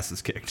got our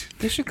asses kicked.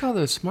 They should call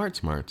those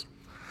smarts.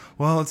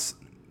 Well, it's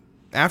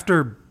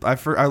after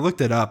I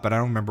looked it up, but I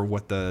don't remember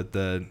what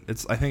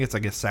it's. I think it's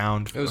like a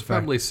sound. It was effect.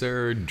 probably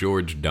Sir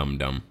George Dum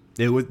Dum.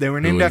 They were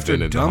named after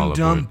invented the Dum hollow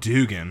Dum point.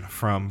 Dugan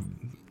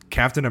from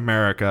Captain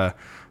America: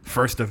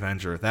 First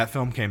Avenger. That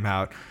film came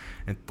out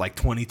in like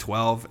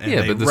 2012, and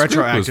Yeah, they but the script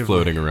was retroactively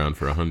floating around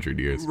for 100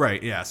 years.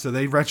 right. Yeah, so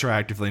they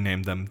retroactively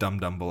named them Dum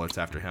Dum Bullets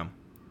after him.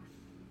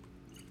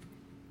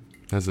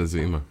 That's a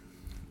Zima.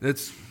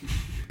 It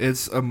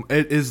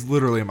is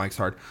literally a Mike's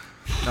Hard.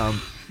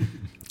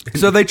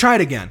 So they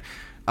tried again.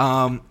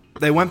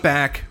 They went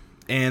back,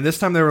 and this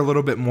time they were a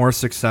little bit more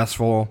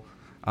successful.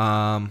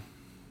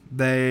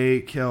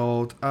 They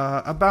killed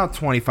about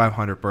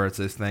 2,500 birds,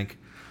 I think.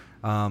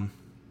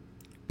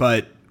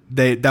 But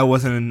that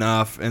wasn't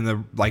enough. In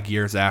the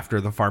years after,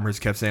 the farmers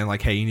kept saying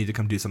like, "Hey, you need to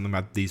come do something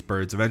about these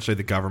birds." Eventually,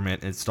 the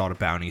government installed a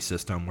bounty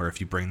system where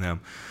if you bring them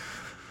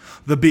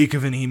the beak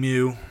of an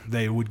emu,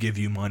 they would give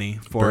you money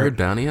for Bird it.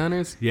 bounty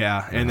hunters?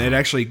 Yeah, and it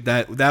actually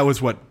that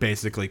was what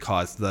basically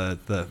caused the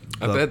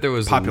I bet there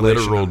was a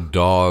population literal of-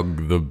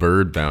 dog, the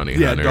bird bounty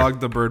hunter. Dog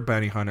the bird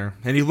bounty hunter,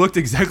 and he looked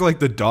exactly like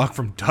the dog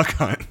from Duck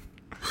Hunt.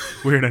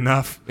 Weird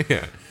enough.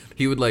 Yeah.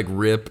 He would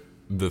rip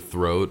the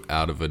throat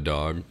out of a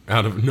dog.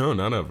 Out of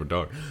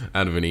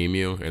an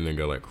emu, and then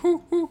go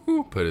hoo, hoo,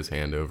 hoo, put his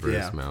hand over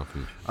Yeah. his mouth.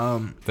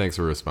 And, thanks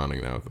for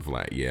responding now with a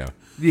flat yeah.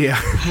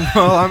 Yeah.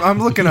 Well, I'm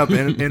looking up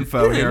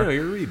info Yeah, here. no,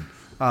 you're reading.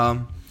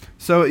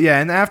 So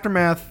yeah, in the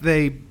aftermath,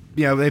 they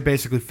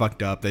basically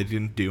fucked up. They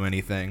didn't do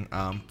anything.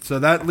 So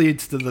that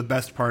leads to the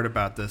best part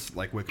about this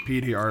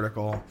Wikipedia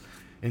article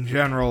in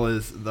general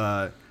is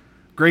the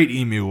Great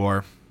Emu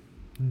War.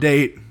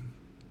 Date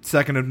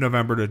 2nd of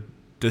November to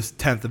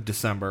 10th of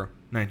December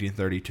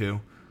 1932.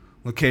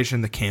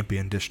 Location the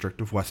Campion district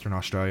of Western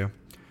Australia,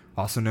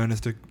 also known as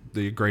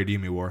the Great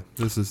Emu War.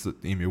 This is the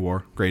Emu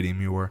War, Great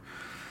Emu War.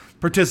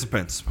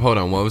 Participants: Hold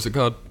on, what was it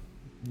called?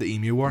 the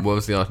Emu War, What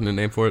was the alternate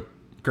name for it?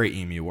 Great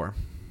Emu War.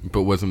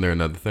 But wasn't there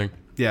another thing?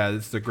 Yeah,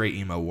 it's the Great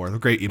Emo War, the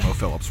Great Emo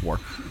Phillips War.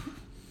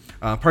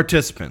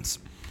 Participants: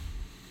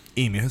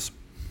 emus.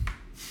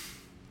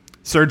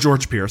 Sir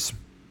George Pierce,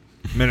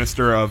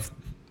 Minister of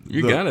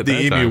You got it the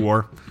that Emu time.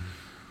 War.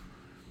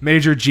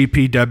 Major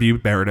G.P.W.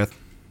 Meredith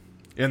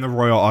in the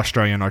Royal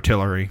Australian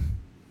Artillery.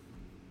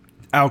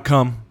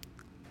 Outcome: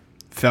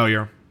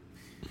 failure.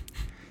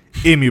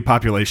 Emu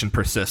population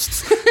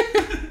persists.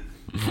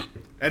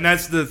 And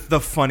that's the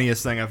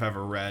funniest thing I've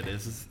ever read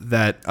is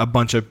that a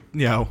bunch,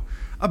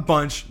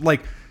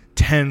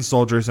 10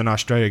 soldiers in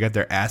Australia got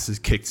their asses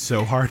kicked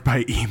so hard by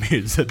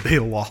emus that they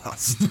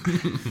lost.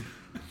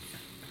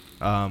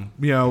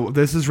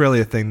 This is really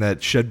a thing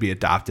that should be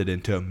adopted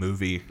into a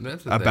movie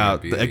That's a thing about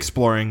of beauty.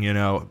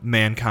 exploring,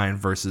 mankind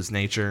versus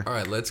nature. All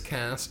right, let's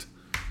cast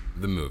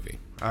the movie.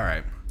 All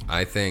right.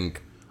 I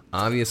think,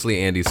 obviously,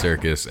 Andy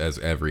Serkis as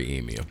every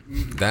emu.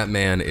 That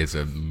man is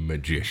a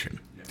magician.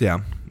 Yeah.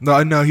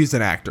 No, he's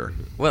an actor.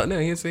 Well, no,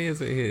 he's a Is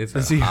he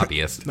hobbyist. a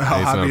He's not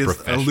a hobbyist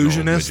professional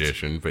illusionist?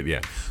 magician, but yeah.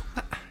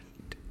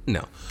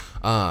 No.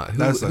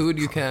 That's a- Who would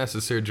you cast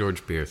as Sir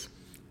George Pierce?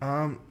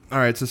 All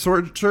right. So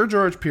Sir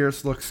George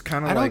Pierce looks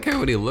kind of I like. don't care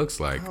what he looks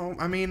like. Oh,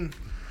 I mean,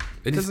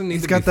 It doesn't need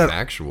he's to got be that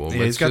factual. Yeah,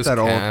 Let's he's got just that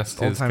cast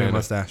his old timey kinda-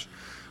 mustache.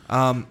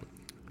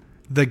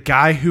 The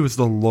guy who was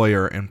the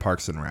lawyer in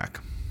Parks and Rec,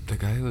 The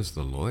guy who was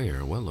the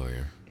lawyer. What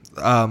lawyer?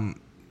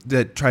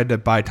 that tried to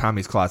buy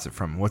Tommy's closet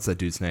from him. What's that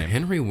dude's name?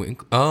 Henry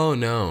Winkler. Oh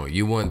no,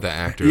 you want the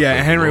actor? Yeah, who played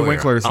the Henry lawyer.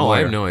 Winkler's Oh, I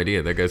lawyer. have no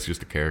idea. That guy's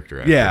just a character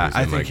actor. Yeah, He's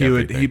I in, think he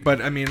would. everything.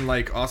 But I mean,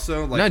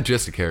 also Not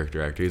just a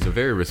character actor. He's a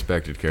very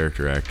respected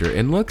character actor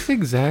and looks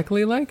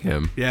exactly like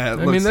him. Yeah, it I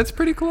looks- mean that's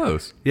pretty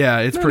close. yeah,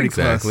 it's Not pretty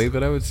exactly, close.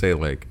 but I would say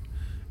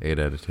 8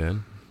 out of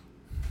 10.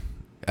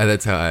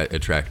 That's how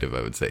attractive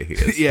I would say he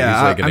is. Yeah,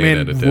 He's like an I 8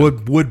 out of 10.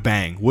 mean, would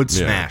bang, would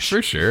Yeah, smash.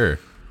 for sure.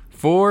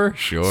 For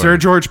sure. Sir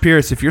George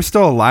Pierce, if you're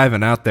still alive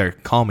and out there,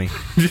 call me.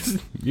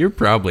 You're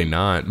probably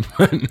not.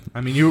 But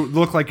I mean, you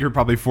look like you're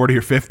probably 40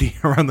 or 50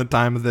 around the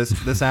time of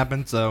this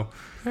happened. So,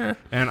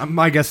 and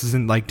my guess is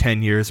in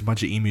 10 years, a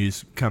bunch of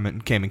emus came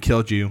and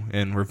killed you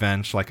in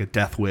revenge, like a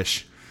Death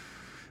Wish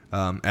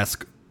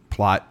esque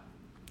plot.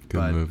 good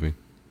But- movie.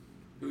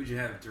 Who would you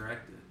have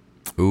directed?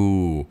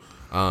 Ooh.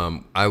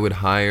 I would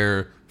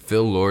hire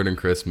Phil Lord and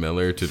Chris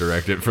Miller to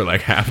direct it for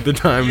like half the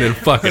time, then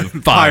fucking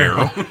fire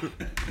 'em.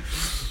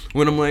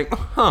 When I'm like,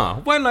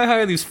 why did I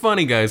hire these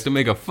funny guys to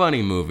make a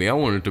funny movie? I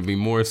want it to be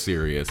more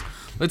serious.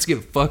 Let's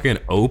get fucking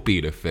Opie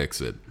to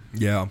fix it.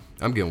 Yeah.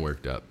 I'm getting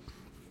worked up.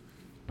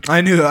 I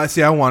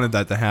wanted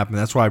that to happen.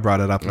 That's why I brought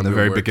it up in the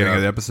very beginning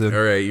of the episode.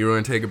 All right, you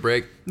want to take a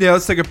break? Yeah,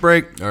 let's take a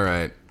break. All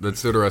right,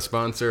 let's go to our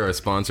sponsor. Our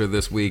sponsor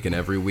this week and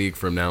every week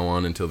from now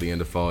on until the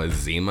end of fall is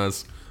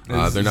Zima's.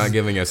 They're not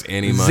giving us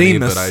any money, Zimas.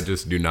 but I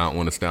just do not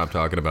want to stop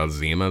talking about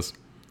Zima's.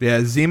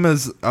 Yeah,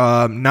 Zima's,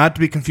 not to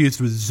be confused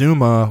with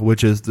Zuma,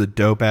 which is the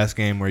dope-ass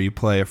game where you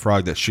play a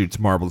frog that shoots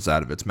marbles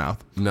out of its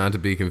mouth. Not to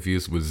be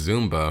confused with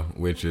Zumba,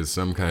 which is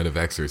some kind of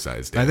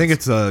exercise dance. I think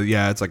it's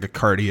like a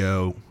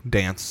cardio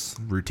dance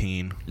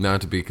routine.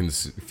 Not to be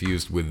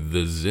confused with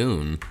the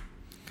Zune,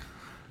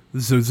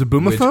 which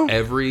Zaboomafo?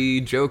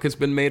 every joke has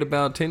been made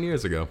about 10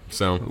 years ago.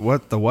 So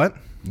What? The what?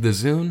 the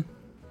Zune,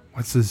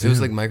 What's the Zune? it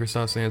was like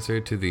Microsoft's answer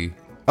to the...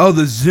 Oh,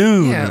 the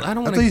Zune. Yeah, I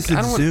don't want thought to... you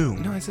said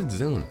Zoom. No, I said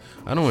Zune.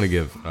 I don't want to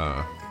give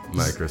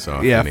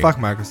Microsoft Yeah, any... fuck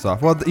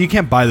Microsoft. Well, you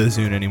can't buy the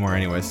Zune anymore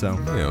anyway, so.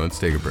 Yeah, let's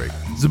take a break.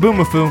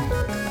 Zaboomafoo.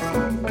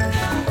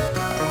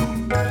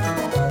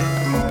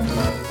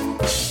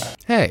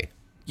 Hey,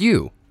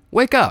 you,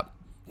 wake up.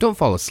 Don't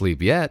fall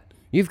asleep yet.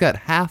 You've got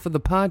half of the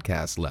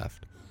podcast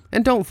left.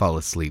 And don't fall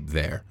asleep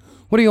there.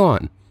 What are you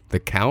on? The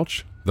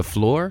couch? The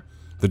floor?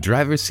 The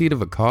driver's seat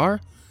of a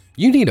car?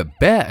 You need a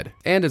bed.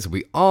 And as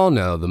we all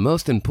know, the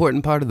most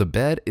important part of the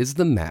bed is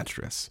the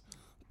mattress.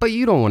 But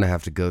you don't want to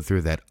have to go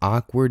through that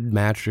awkward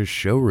mattress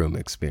showroom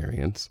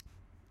experience.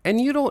 And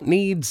you don't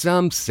need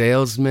some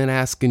salesman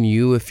asking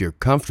you if you're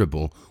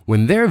comfortable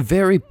when their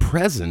very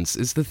presence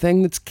is the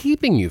thing that's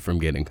keeping you from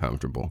getting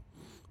comfortable.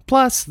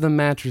 Plus, the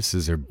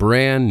mattresses are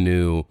brand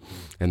new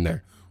and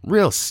they're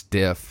real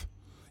stiff.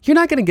 You're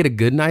not going to get a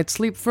good night's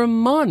sleep for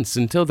months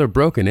until they're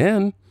broken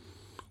in.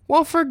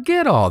 Well,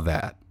 forget all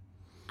that.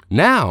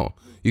 Now,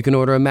 you can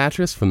order a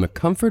mattress from the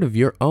comfort of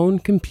your own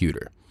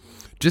computer.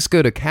 Just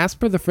go to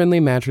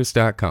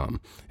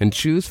CasperTheFriendlyMattress.com and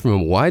choose from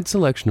a wide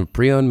selection of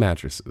pre-owned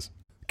mattresses.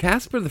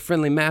 Casper the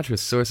Friendly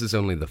Mattress sources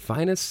only the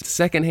finest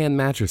secondhand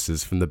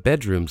mattresses from the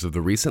bedrooms of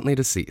the recently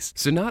deceased.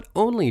 So not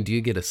only do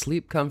you get a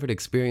sleep comfort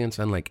experience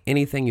unlike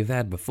anything you've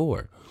had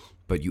before,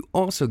 but you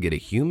also get a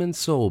human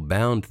soul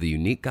bound to the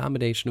unique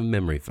combination of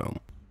memory foam.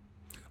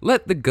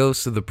 Let the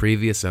ghosts of the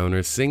previous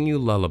owners sing you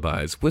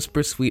lullabies,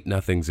 whisper sweet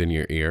nothings in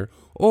your ear,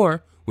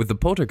 or, with the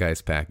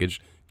Poltergeist package,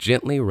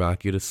 gently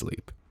rock you to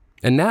sleep.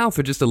 And now,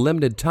 for just a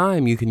limited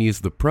time, you can use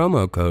the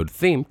promo code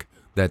THIMK,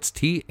 that's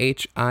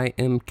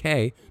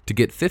THIMK, to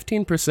get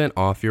 15%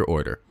 off your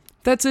order.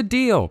 That's a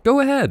deal. Go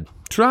ahead,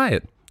 try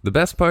it. The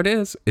best part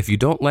is, if you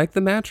don't like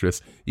the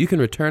mattress, you can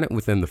return it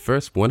within the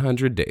first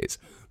 100 days,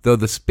 though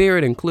the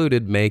spirit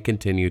included may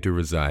continue to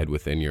reside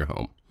within your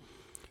home.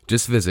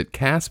 Just visit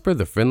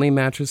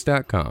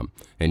CasperTheFriendlyMattress.com,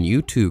 and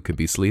you too could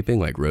be sleeping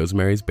like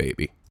Rosemary's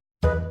Baby.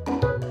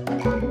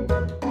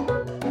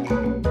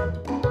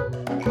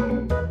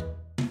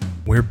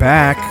 We're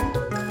back.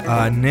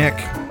 Nick,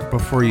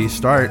 before you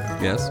start,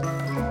 Yes?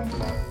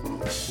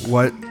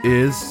 what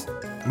is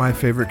my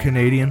favorite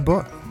Canadian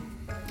book?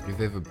 Your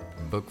favorite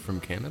book from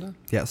Canada?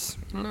 Yes.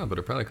 I don't know, but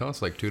it probably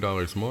costs like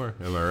 $2 more.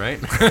 Am I right?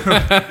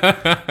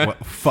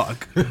 What?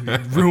 Fuck.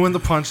 Ruined the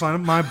punchline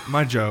of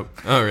my joke.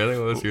 Oh, really?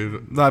 What was your...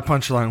 That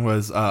punchline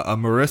was a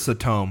Marissa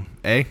tome,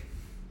 eh?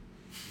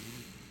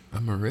 A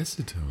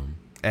Marissa tome?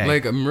 A.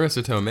 Like a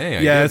Marissa Tomei, I Yeah,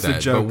 get it's a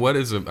that. joke. But what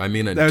is a... I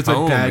mean, a That was a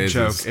tome bad is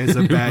joke. a It's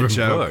a bad book.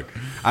 joke.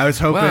 I was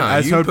hoping. Wow, I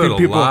was you hoping put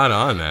people. a lot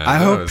on that. I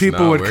That hope was people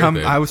not would worth come.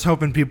 it. I was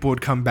hoping people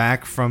would come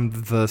back from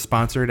the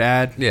sponsored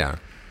ad Yeah.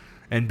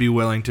 and be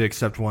willing to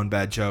accept one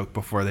bad joke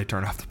before they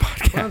turn off the Well,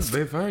 podcast.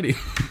 they've already...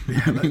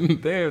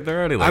 they're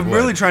already like, I'm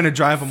really trying to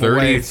drive them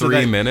away. 33 So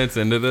that minutes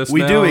into this we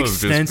now do of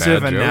just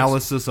extensive bad jokes?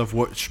 analysis of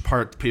which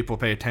part people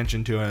pay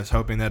attention to, and I was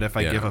hoping that if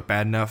I Yeah. give a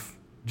bad enough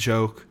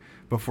joke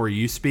before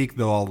you speak,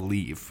 they'll all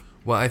leave.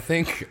 Well, I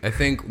think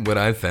what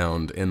I've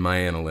found in my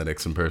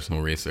analytics and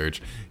personal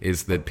research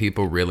is that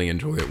people really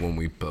enjoy it when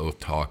we both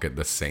talk at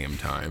the same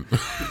time.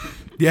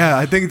 Yeah,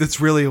 I think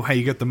that's really how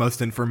you get the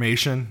most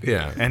information.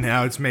 Yeah. And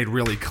now it's made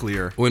really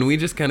clear. When we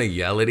just kind of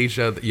yell at each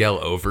other, yell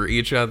over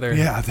each other,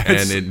 Yeah,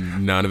 that's-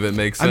 and none of it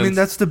makes sense. I mean,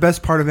 that's the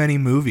best part of any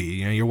movie.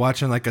 You know, you're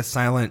watching like a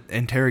silent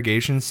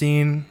interrogation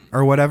scene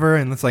or whatever,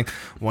 and it's like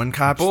one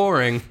cop's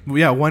boring.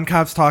 one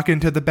cop's talking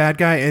to the bad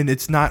guy, and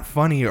it's not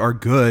funny or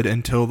good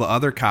until the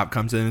other cop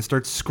comes in and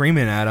starts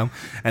screaming at him,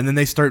 and then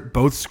they start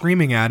both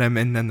screaming at him,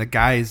 and then the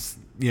guy's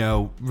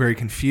very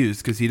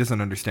confused because he doesn't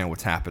understand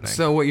what's happening.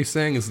 So what you're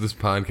saying is this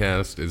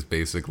podcast is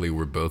basically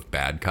we're both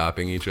bad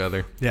copying each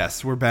other?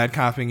 Yes, we're bad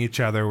copying each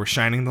other. We're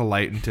shining the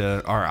light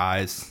into our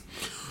eyes.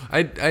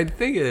 I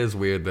think it is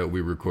weird that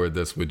we record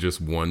this with just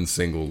one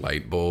single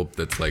light bulb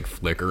that's like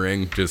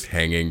flickering, just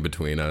hanging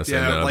between us in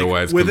an like,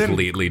 otherwise within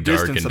completely dark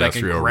distance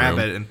industrial that I can grab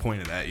room. it and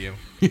point it at you.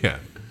 Yeah.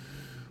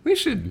 We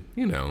should,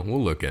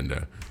 we'll look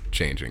into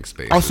changing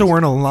spaces. Also, we're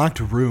in a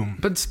locked room.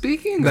 But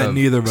speaking that of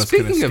neither of us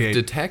can speaking of escape.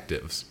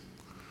 detectives,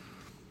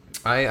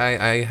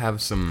 I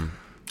have some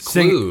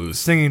clues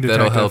singing that'll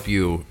detective. help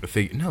you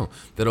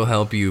that'll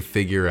help you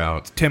figure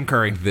out Tim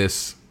Curry.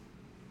 this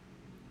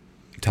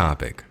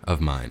topic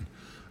of mine.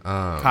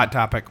 Hot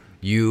topic.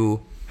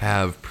 You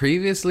have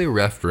previously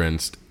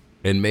referenced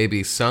and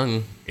maybe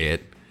sung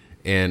it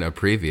in a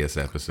previous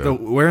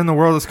episode. Where in the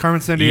world is Carmen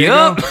Sandiego?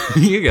 Yup,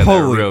 you got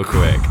Holy that real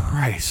quick.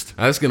 Christ.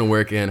 I was gonna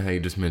work in how you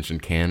just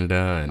mentioned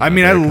Canada. And I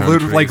mean, I other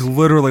countries.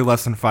 literally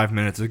less than 5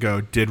 minutes ago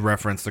did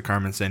reference the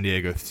Carmen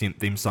Sandiego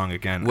theme song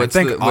again. What's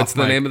I think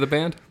the name of the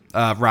band?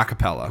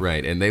 Rockapella.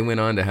 Right, and they went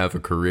on to have a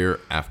career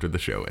after the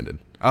show ended.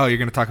 Oh, you're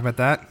going to talk about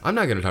that? I'm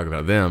not going to talk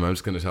about them. I'm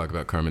just going to talk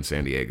about Carmen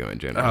Sandiego in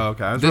general. Oh,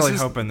 okay. I was really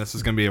hoping this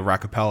is going to be a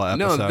Rockapella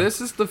episode. No,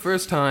 this is the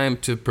first time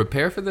to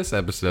prepare for this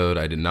episode.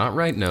 I did not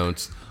write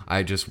notes.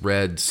 I just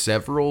read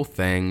several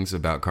things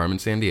about Carmen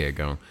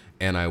Sandiego,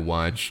 and I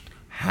watched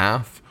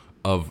half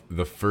of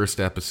the first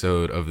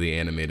episode of the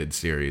animated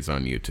series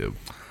on YouTube.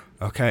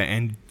 Okay,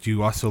 and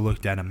you also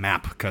looked at a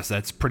map, because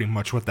that's pretty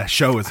much what that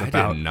show is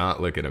about. I did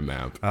not look at a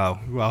map.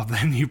 Oh, well,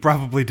 then you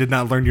probably did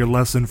not learn your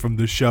lesson from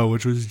the show,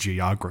 which was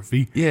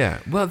geography. Yeah,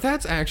 well,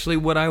 that's actually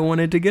what I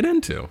wanted to get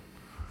into.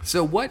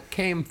 So what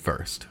came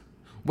first?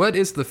 What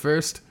is the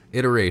first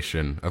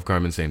iteration of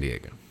Carmen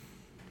Sandiego?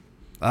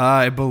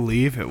 I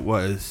believe it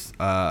was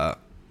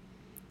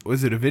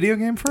it a video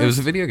game first? It was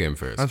a video game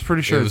first. I was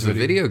pretty sure it was a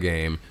video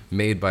game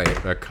made by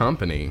a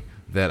company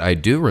that I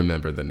do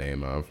remember the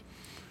name of,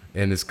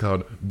 and it's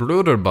called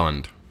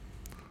Broderbund.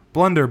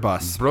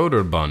 Blunderbuss.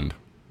 Broderbund.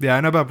 Yeah,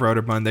 I know about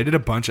Broderbund. They did a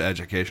bunch of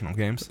educational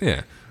games.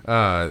 Yeah.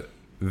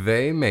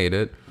 They made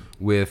it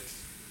with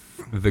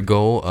the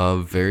goal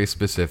of very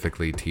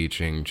specifically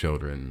teaching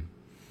children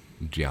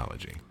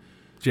geology.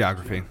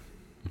 Geography.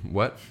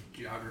 What?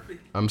 Geography.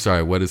 I'm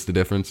sorry, what is the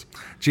difference?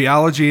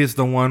 Geology is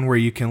the one where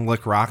you can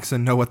lick rocks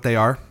and know what they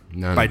are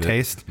by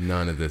taste.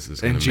 None of this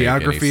is going And to make any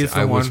geography is sense.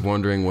 the I was one-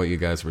 wondering what you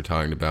guys were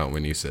talking about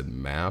when you said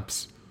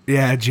maps.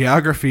 Yeah,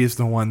 geography is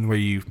the one where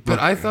you... But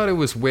I thought it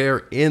was where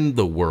in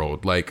the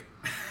world, like...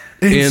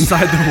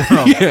 inside the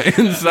world. Yeah,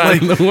 inside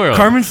the world.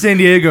 Carmen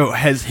Sandiego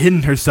has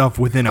hidden herself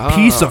within a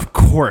piece of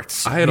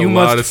quartz. I had You a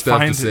lot must of stuff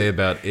to find say it.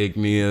 about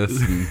igneous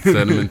and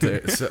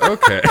sedimentary. So,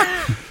 okay.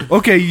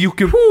 Okay, you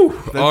can...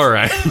 All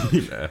right.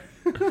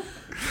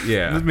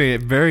 Yeah. This would be a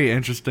very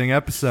interesting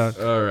episode.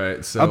 All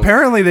right. So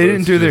Apparently, they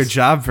didn't let's do their just-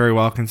 job very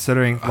well,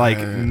 considering like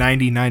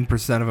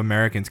 99% of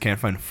Americans can't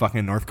find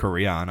fucking North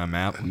Korea on a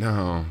map.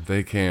 No,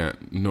 they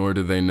can't. Nor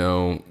do they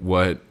know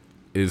what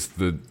is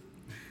the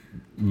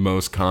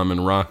most common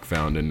rock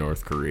found in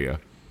North Korea.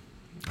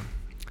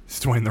 It's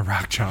Dwayne the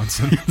Rock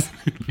Johnson.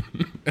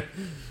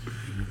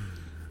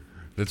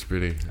 That's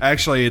pretty.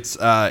 Actually, it's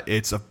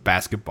a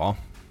basketball,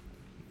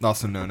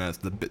 also known as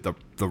the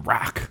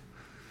Rock.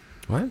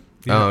 What?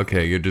 Yeah. Oh,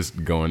 okay. You're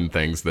just going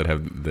things that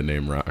have the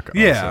name rock. Also.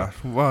 Yeah,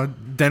 well,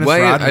 Dennis Well,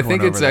 Rodman I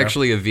think went it's over there.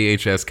 actually a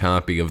VHS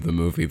copy of the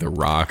movie The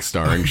Rock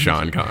starring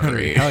Sean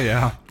Connery. Hell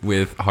yeah.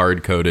 With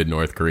hard-coded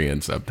North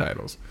Korean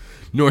subtitles.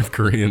 North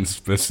Korean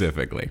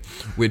specifically,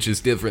 which is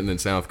different than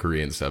South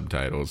Korean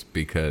subtitles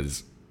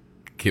because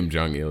Kim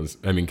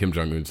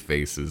Jong-un's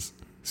face is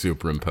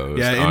superimposed.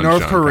 Yeah, in on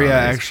North Sean Korea,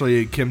 Connery's.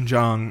 actually, Kim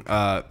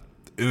Jong-un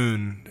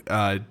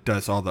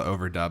does all the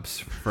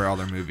overdubs for all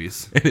their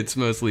movies. And it's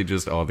mostly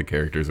just all the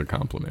characters are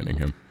complimenting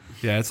him.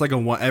 Yeah, it's like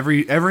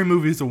every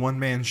movie is a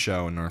one-man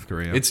show in North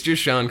Korea. It's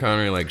just Sean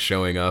Connery like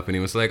showing up, and he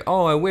was like,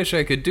 "Oh, I wish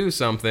I could do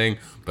something,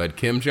 but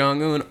Kim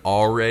Jong Un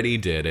already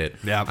did it.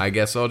 Yep. I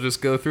guess I'll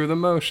just go through the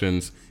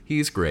motions.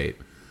 He's great."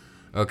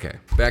 Okay,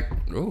 back.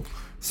 Oh,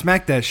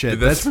 Smack that shit. did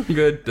that sound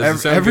good? Does it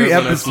sound every good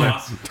when I episode.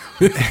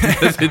 slap-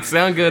 Does it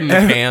sound good in the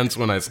pants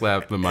when I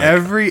slap the mic?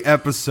 Every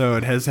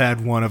episode has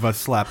had one of us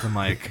slap the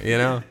mic. You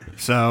know.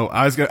 So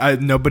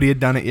nobody had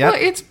done it yet.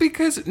 Well, it's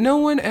because no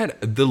one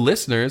at the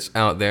listeners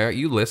out there,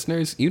 you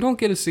listeners, you don't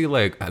get to see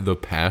like the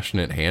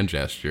passionate hand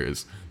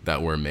gestures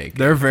that we're making.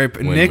 They're very.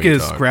 when Nick we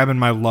is talk. grabbing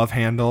my love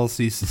handles.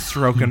 He's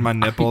stroking my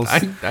nipples. I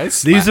These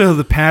slap- are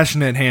the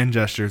passionate hand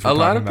gestures. We're a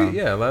lot of talking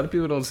people, about. a lot of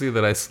people don't see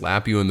that I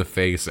slap you in the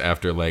face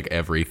after like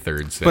every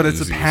third sentence. But it's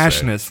a you say.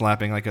 passionate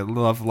slapping, like a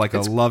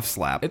love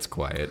slap. It's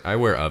quiet. I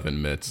wear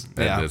oven mitts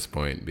at Yeah. this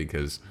point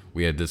because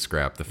we had to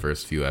scrap the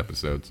first few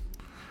episodes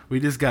We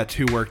just got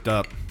too worked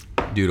up.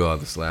 due to all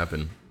the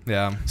slapping.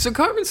 Yeah, So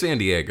Carmen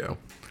Sandiego,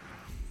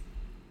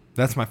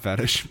 that's my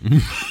fetish.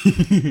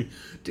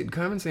 dude,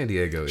 Carmen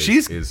Sandiego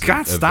She's is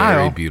got a style.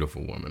 very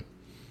beautiful woman.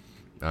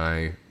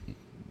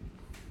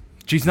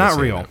 She's not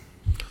say real.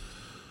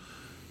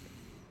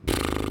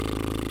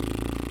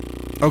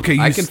 Okay,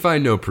 I can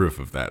find no proof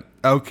of that.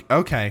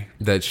 okay.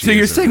 That she So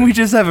you're isn't saying real. we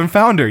just haven't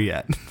found her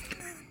yet?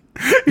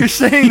 You're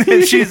saying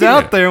that she's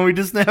out there and we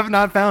just have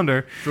not found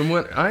her. From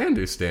what I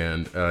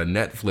understand,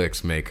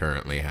 Netflix may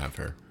currently have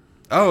her.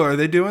 Oh, are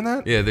they doing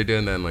that? Yeah, they're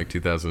doing that in like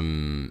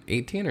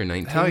 2018 or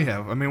 19. Hell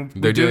yeah! I mean,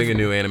 They're doing a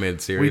new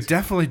animated series. We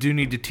definitely do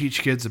need to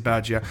teach kids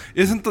about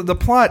Isn't the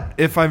plot?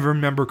 If I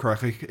remember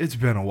correctly, it's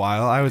been a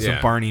while. I was a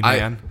Barney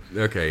man.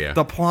 Okay, yeah.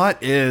 The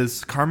plot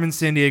is Carmen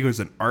Sandiego is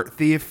an art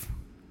thief,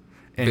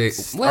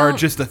 or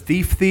just a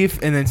thief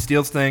and then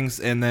steals things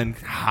and then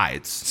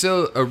hides.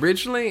 So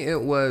originally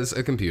it was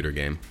a computer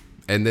game,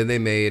 and then they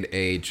made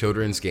a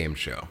children's game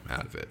show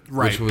out of it,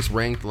 Right. which was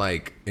ranked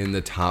like in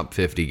the top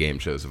 50 game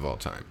shows of all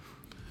time,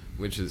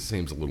 which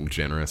seems a little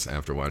generous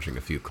after watching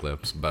a few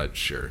clips, but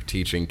sure,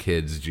 teaching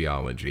kids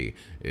geology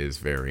is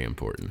very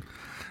important.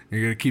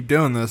 You're going to keep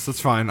doing this.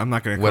 That's fine. I'm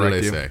not going to What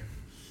correct did I you. say?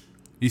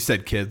 You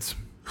said kids.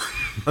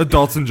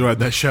 Adults enjoyed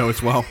that show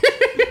as well.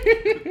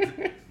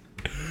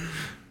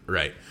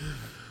 Right.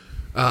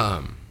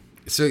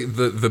 So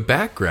the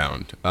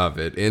background of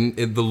it,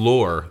 in the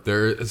lore,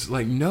 there is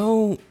like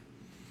no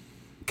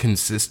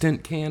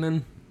consistent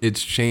canon.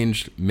 It's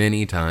changed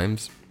many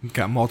times.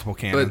 Got multiple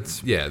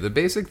canons. But yeah, the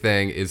basic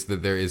thing is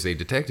that there is a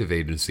detective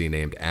agency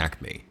named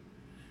Acme.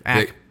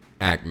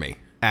 Acme.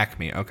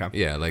 Acme, okay.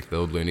 Yeah, like the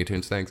old Looney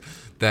Tunes things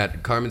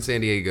that Carmen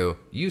Sandiego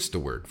used to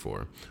work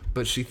for.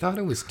 But she thought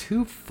it was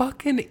too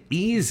fucking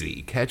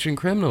easy catching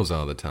criminals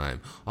all the time.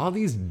 All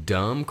these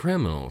dumb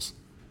criminals.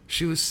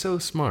 She was so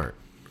smart.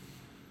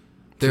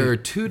 There are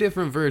two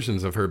different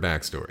versions of her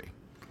backstory.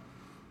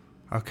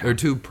 Okay. There are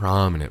two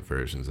prominent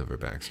versions of her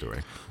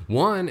backstory.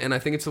 One, and I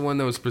think it's the one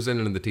that was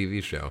presented in the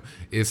TV show,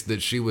 is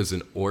that she was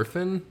an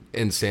orphan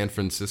in San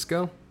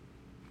Francisco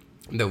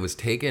that was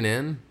taken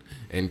in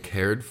and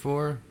cared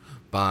for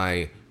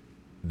by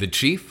the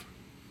chief,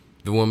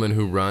 the woman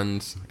who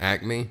runs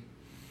Acme.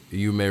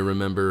 You may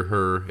remember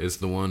her as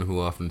the one who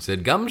often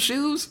said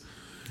gumshoes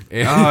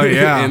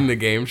in the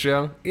game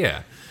show.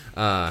 Yeah.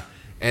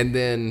 And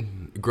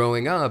then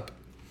growing up,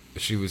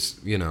 she was,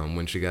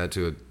 when she got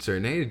to a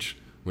certain age,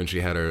 when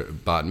she had her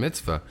bat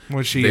mitzvah,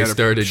 When she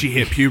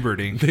hit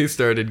puberty. They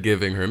started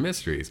giving her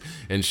mysteries,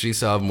 and she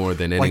solved more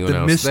than Like anyone the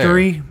else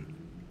mystery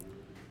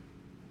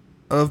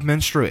of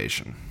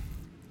menstruation.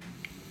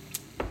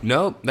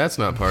 Nope, that's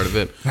not part of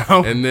it.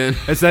 No. And then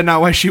Is that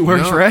not why she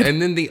wears no, red?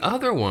 and then the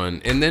other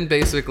one, and then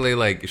basically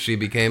like she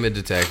became a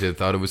detective,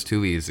 thought it was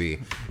too easy,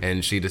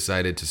 and she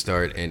decided to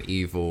start an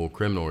evil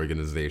criminal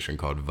organization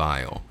called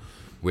Vile,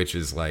 which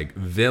is like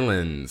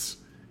villains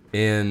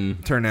in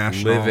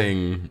International.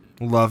 living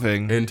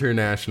Loving.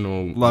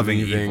 international Loving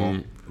leaving,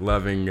 evil.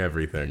 loving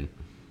everything.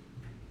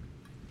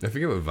 I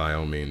forget what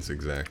Vile means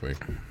exactly.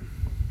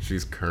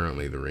 She's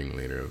currently the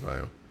ringleader of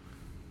Vile.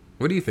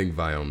 What do you think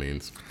Vile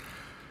means?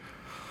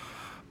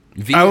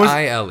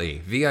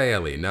 V-I-L-E.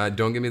 V-I-L-E. Now,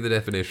 don't give me the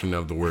definition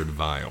of the word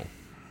vile.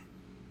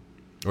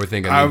 Or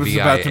think I I mean was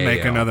about to V-I-A-L.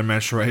 make another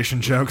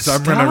menstruation joke, so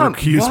I'm Stop. going to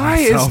recuse Why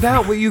myself. is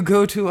that what you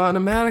go to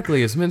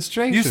automatically as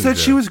menstruation? You said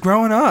she joke? was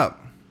growing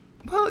up.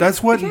 Well,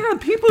 That's what. Yeah,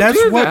 people that's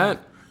do what, that.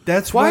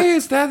 That's Why what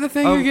is that the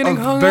thing you're getting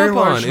hung very up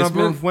large on?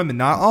 number of women,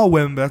 not all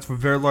women, but that's what a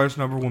very large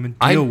number of women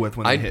deal with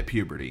when they hit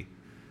puberty.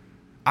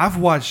 I've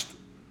watched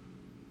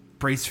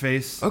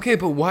Braceface. Okay,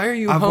 but why are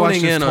you I've honing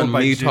watched this in told on by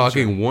me Ginger.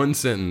 talking one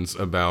sentence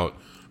about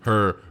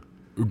her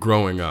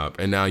growing up,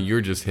 and now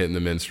you're just hitting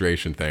the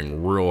menstruation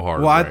thing real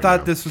hard? Well, I right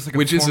thought now, this was like a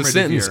which is a formative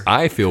sentence year.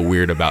 I feel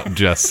weird about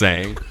just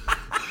saying.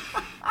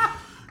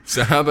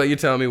 So how about you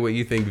tell me what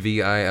you think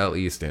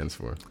VILE stands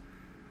for?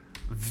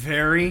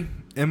 Very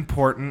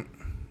important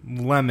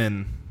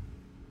lemon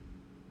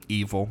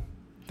evil.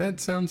 That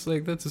sounds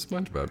like that's a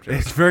SpongeBob joke.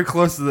 It's very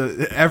close to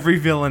the. Every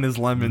villain is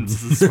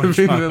lemons. Is Every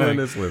SpongeBob villain thing.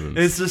 is lemons.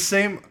 It's the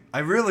same. I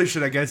really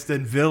should, I guess,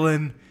 done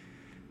villain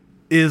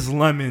is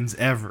lemons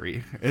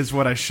every is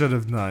what I should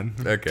have done.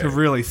 Okay. To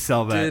really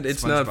sell that. Dude,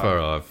 it's not SpongeBob. far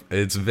off.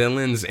 It's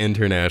Villains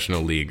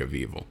International League of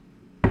Evil.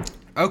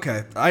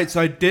 Okay.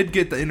 So I did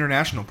get the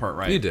international part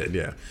right. You did,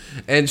 yeah.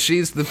 And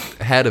she's the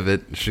head of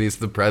it. She's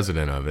the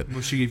president of it.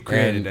 Well, she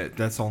created And- it.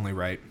 That's only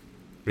right.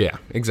 Yeah,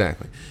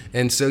 exactly.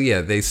 And so,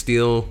 yeah, they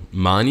steal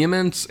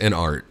monuments and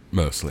art,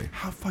 mostly.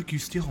 How the fuck you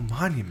steal a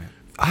monument?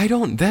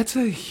 That's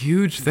a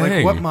huge thing.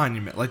 Like what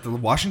monument? Like the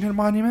Washington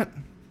Monument?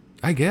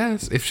 I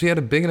guess. If she had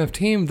a big enough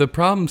team, the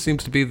problem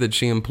seems to be that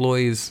she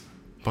employs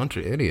a bunch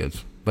of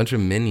idiots, a bunch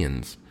of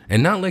minions.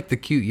 And not like the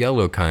cute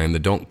yellow kind that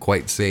don't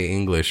quite say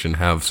English and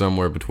have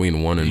somewhere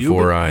between 1 and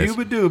 4 eyes.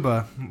 Yuba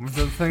Duba. Was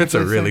the thing That's a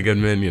they really say? good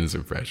Minions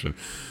impression.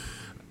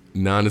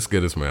 Not as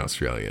good as my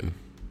Australian,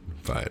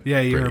 but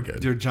Yeah, pretty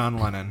good. you're John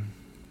Lennon.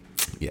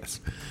 Yes.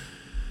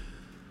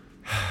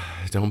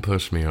 Don't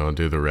push me. I'll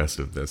do the rest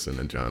of this in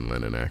a John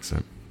Lennon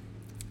accent.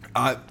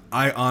 I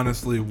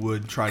honestly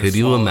would try to Could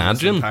you swallow this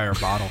imagine? entire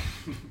bottle.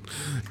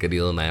 Could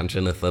you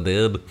imagine if I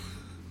did?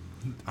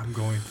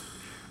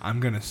 I'm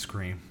gonna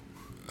scream.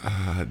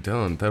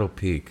 Don't. That'll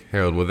peak.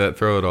 Harold, will that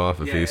throw it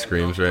off if he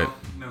screams right?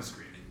 No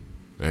screaming.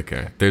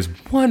 Okay. There's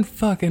one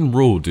fucking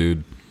rule,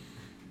 dude.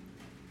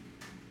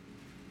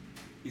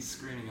 He's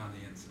screaming on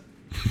the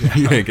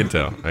inside. I can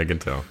tell. I can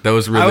tell. That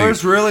was really... I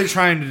was really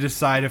trying to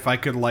decide if I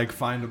could like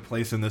find a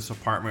place in this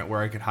apartment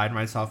where I could hide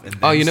myself and then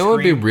Oh, you know what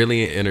would be scream.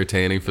 really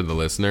entertaining for the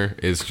listener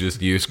is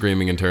just you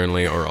screaming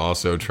internally or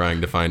also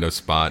trying to find a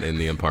spot in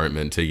the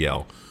apartment to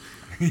yell.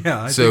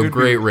 Yeah. I So think it'd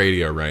great be-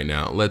 radio right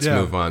now. Let's Yeah.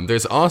 move on.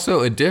 There's also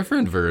a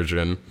different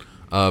version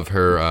of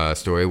her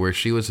story where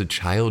she was a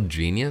child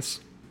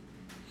genius.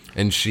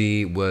 And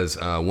she was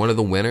one of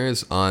the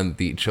winners on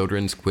the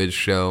children's quiz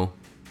show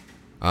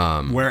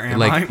Where am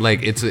like, I?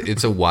 Like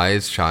it's a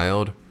wise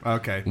child,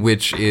 Okay.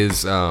 which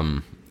is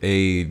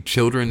a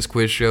children's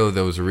quiz show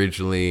that was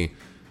originally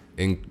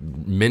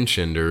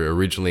mentioned or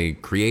originally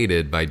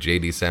created by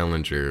J.D.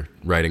 Salinger,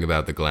 writing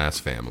about the Glass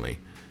family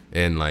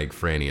and like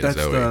Franny and That's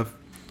Zoe.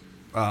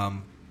 the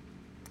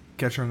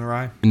Catcher in the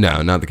Rye?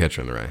 No, not the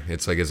Catcher in the Rye.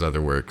 It's like his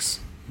other works.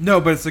 No,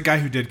 but it's the guy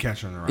who did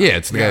Catcher in the Rye. Yeah,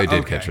 it's the guy who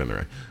did okay. Catcher in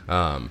the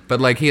Rye. But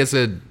like he has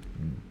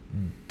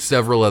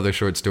several other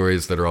short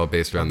stories that are all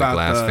based around the About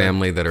Glass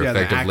family that are the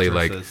effectively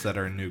like actresses that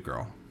are in New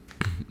Girl.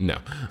 no.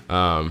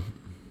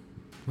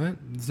 What?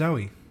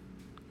 Zoe.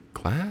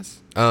 Glass?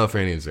 Oh,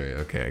 Franny and Zoe.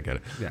 Okay, I got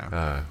it.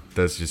 Yeah.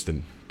 That's just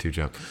a two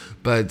jump.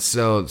 But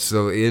so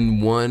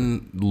in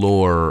one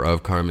lore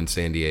of Carmen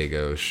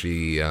Sandiego,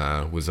 she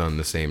was on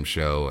the same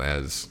show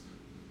as,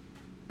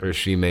 or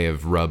she may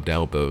have rubbed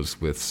elbows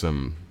with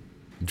some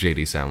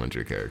J.D.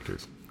 Salinger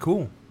characters.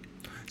 Cool.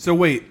 So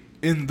wait,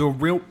 in the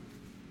real...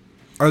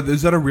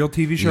 is that a real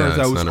TV show? No, or is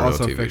that it's was not a real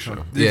also TV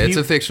fictional? show. Yeah, it's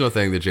a fictional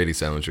thing that J.D.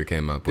 Salinger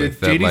came up Did with.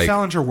 That, J.D. like,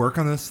 Salinger work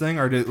on this thing,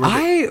 or did?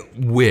 I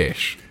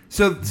wish.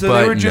 So But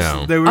they were just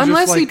no. they were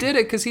Unless just like, he did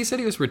it because he said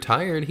he was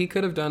retired. He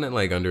could have done it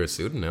like under a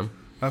pseudonym.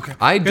 Okay.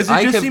 I 'Cause it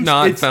have just seems-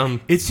 not it's-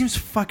 found. It seems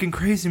fucking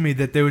crazy to me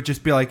that they would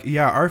just be like,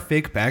 yeah, our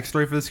fake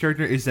backstory for this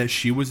character is that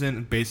she was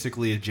in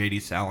basically a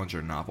J.D.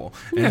 Salinger novel.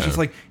 And it's Yeah. just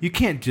like, you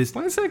can't just...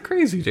 Why is that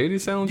crazy? J.D. You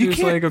Salinger's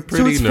can't... like a so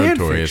pretty it's fan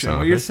notorious fiction. author.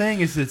 What you're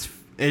saying is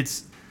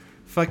it's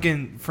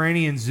fucking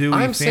Franny and Zooey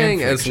I'm fan saying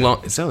fiction.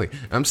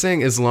 I'm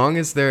saying as long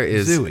as there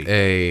is Zooey.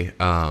 a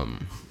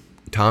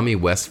Tommy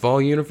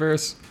Westfall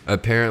universe,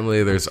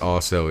 apparently there's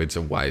also It's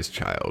a Wise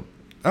Child.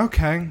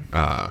 Okay.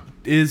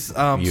 Is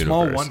Small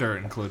universe. Wonder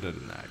included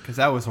in that? Because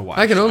that was a wild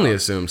I can only show.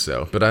 assume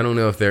so, but I don't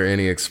know if there are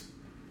any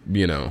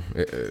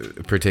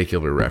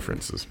particular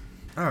references.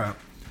 All right.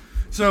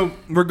 So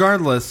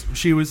regardless,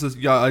 she was she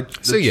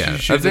was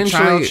a eventually-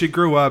 child. She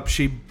grew up.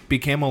 She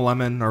became a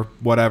lemon or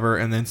whatever,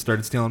 and then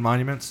started stealing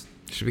monuments.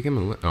 She became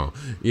her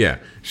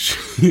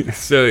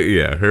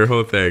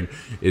whole thing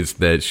is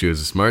that she was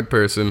a smart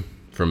person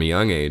from a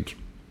young age,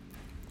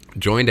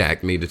 joined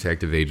Acme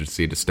Detective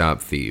Agency to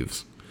stop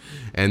thieves,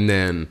 and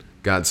then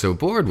got so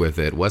bored with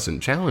it,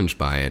 wasn't challenged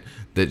by it,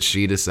 that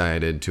she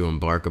decided to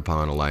embark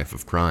upon a life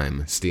of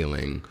crime,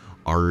 stealing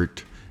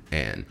art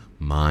and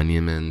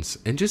monuments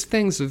and just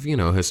things of,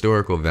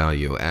 historical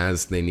value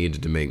as they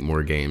needed to make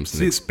more games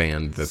and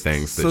expand the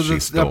things that she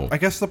stole. I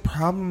guess the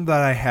problem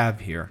that I have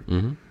here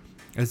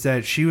is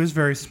that she was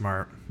very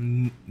smart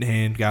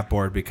and got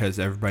bored because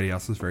everybody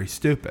else was very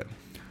stupid.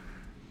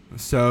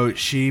 So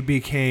she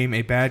became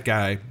a bad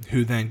guy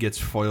who then gets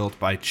foiled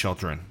by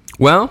children.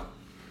 Well,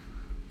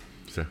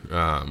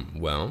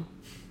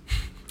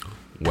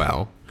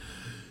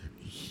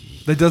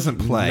 That doesn't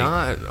play.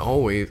 not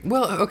always.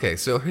 Well, okay,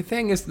 so her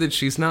thing is that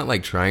she's not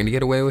like trying to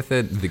get away with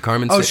it. The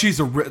Carmen she's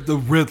the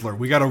Riddler.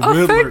 We got a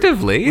Riddler.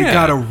 effectively, yeah. We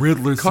got a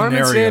Riddler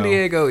Carmen scenario.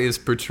 Sandiego is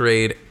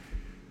portrayed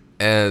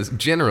as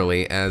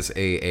generally as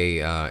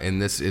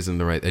and this isn't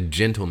the right, a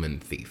gentleman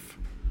thief.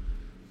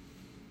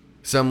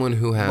 Someone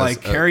who has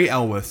Like Carrie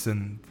Elwes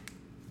in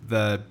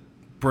the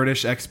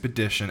British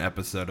Expedition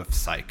episode of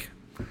Psych.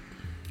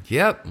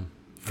 Yep.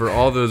 For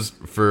our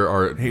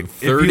 30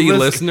 If you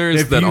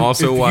listeners that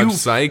also watch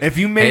Psych, if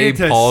you made it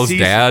to Paul's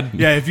season, dad.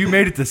 Yeah, if you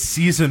made it to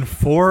season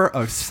 4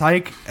 of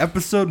Psych,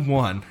 episode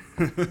 1.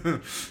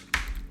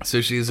 So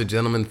she's a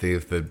gentleman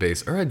thief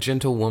or a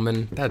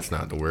gentlewoman. That's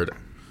not the word.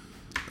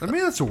 I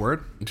mean, that's a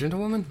word.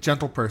 Gentlewoman?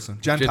 Gentle person.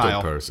 Gentle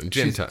Gentile. person.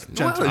 She's Gentile.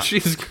 Gentile. Well,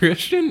 she's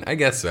Christian? I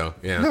guess so,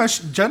 yeah. No,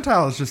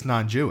 Gentile is just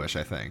non-Jewish,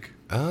 I think.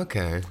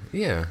 Okay,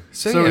 yeah.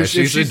 So yeah, if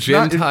she's a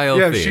Gentile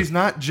not, thief. she's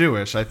not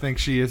Jewish. I think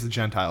she is a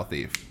Gentile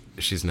thief.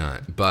 She's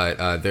not.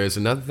 But there's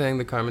another thing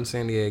that Carmen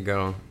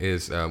Sandiego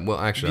is...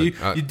 actually...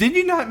 Did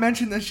you not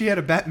mention that she had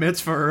a bat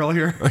mitzvah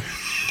earlier?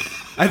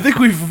 I think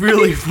we've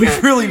really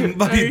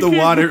muddied the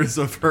waters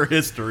of her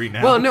history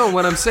now. well, no,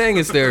 what I'm saying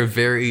is there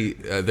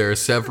are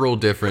several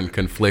different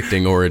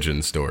conflicting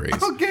origin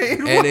stories. Okay,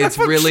 And it's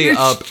really she's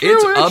up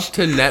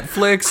to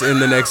Netflix in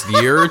the next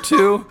year or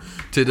two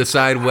to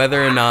decide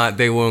whether or not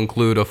they will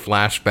include a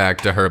flashback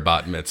to her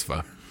bat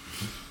mitzvah.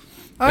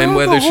 And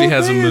whether she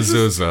has a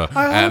mezuzah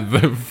at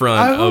the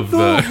front of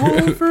the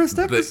whole first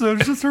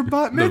episode is just her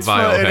bat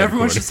mitzvah, and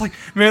everyone's just like,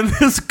 "Man,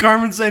 this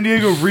Carmen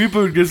Sandiego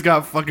reboot just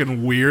got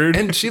fucking weird."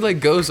 And she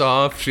goes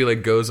off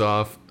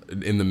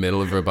in the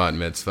middle of her bat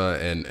mitzvah,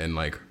 and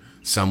like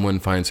someone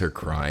finds her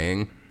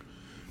crying,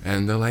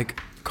 and they're like,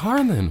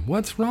 "Carmen,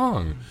 what's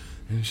wrong?"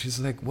 And she's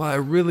like, "Well, I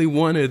really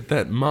wanted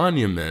that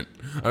monument.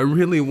 I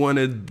really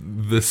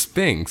wanted the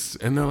Sphinx."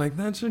 And they're like,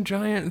 "That's a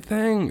giant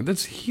thing.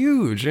 That's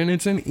huge, and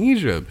it's in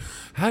Egypt.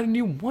 How did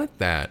you want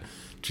that?"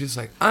 She's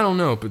like, "I don't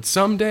know, but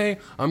someday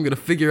I'm going to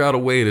figure out a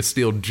way to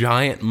steal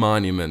giant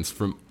monuments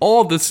from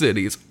all the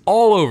cities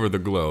all over the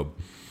globe,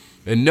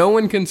 and no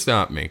one can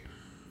stop me."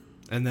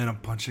 And then a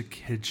bunch of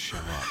kids show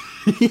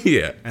up.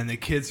 Yeah. And the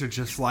kids are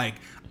just like,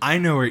 "I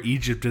know where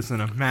Egypt is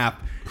on a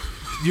map.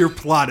 Your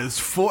plot is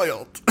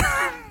foiled."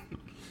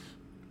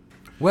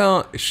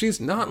 Well, she's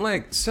not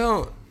like...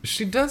 So,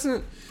 she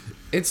doesn't...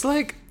 It's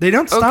like They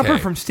don't stop her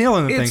okay. from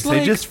stealing the It's things.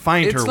 They just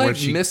find it's her like when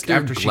she Mr.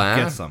 after she Glass.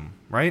 gets them,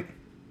 right?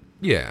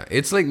 Yeah,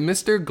 it's like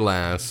Mr.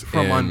 Glass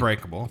From in-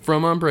 Unbreakable.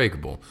 From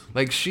Unbreakable.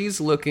 Like she's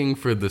looking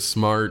for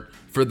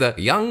the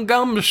young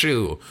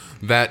gumshoe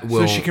that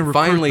will she can recruit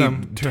finally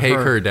them to take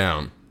her. her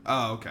down.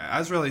 Oh, okay. I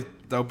was really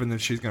hoping that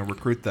she's going to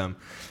recruit them.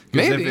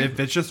 'Cause Maybe. if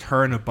it's just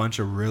her and a bunch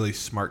of really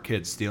smart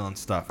kids stealing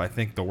stuff, I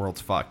think the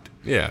world's fucked.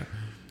 Yeah.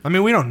 I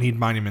mean, we don't need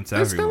monuments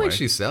It's everywhere. not like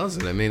she sells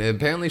it. I mean,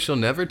 apparently she'll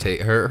never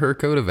take her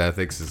code of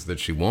ethics is that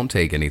she won't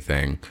take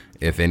anything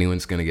if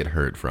anyone's going to get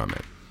hurt from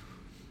it.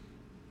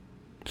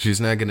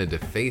 She's not going to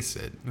deface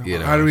it. You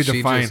know? How do we She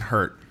define just-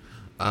 hurt?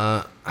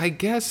 I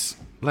guess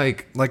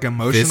like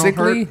Emotional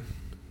physically. hurt?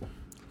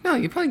 No,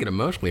 you probably get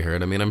emotionally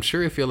hurt. I mean, I'm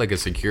sure if you're like a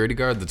security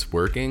guard that's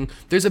working,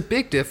 there's a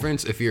big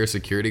difference if you're a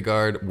security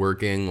guard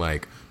working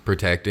like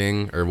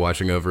protecting or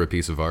watching over a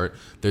piece of art.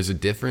 There's a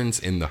difference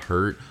in the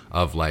hurt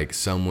of like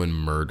someone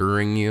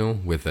murdering you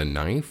with a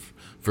knife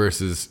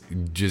versus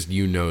just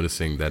you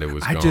noticing that it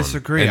was I gone.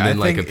 disagree. And then I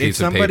like think a piece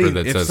of paper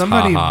that if says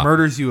somebody "ha ha."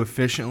 murders you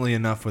efficiently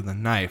enough with a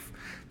knife,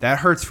 that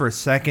hurts for a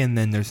second,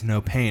 then there's no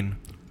pain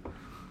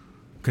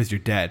because you're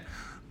dead.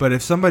 But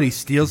if somebody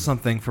steals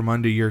something from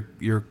under your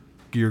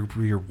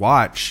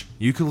watch,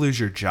 you could lose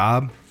your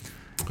job,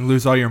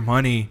 lose all your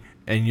money,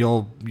 and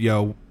you'll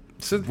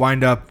So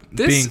wind up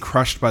this- being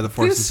crushed by the This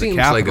forces of seems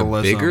like a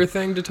capitalism. bigger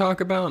thing to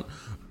talk about,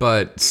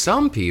 but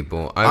some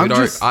people, I I'm would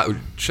just-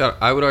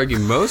 I would argue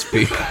most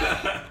people,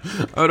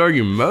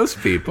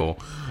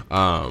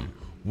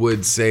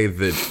 would say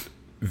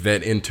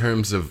that in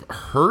terms of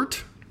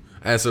hurt,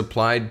 as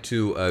applied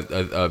to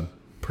a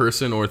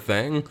person or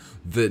thing,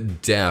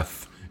 that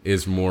death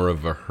is more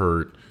of a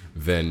hurt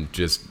than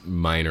just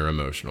minor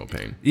emotional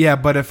pain. Yeah,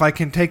 but if I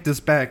can take this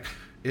back,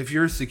 if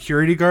you're a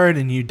security guard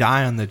and you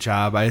die on the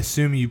job, I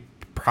assume you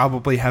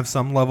probably have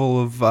some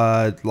level of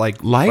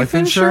life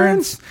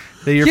insurance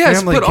that your Yes,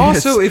 family but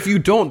gets. also if you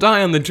don't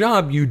die on the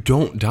job, you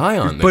don't die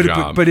on the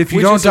job. But if you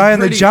which don't is a die on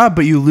the pretty- job,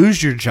 but you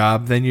lose your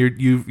job, then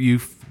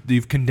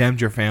you've condemned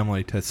your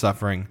family to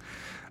suffering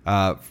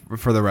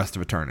for the rest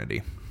of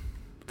eternity.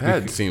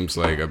 That seems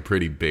like a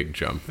pretty big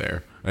jump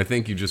there. I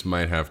think you just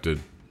might have to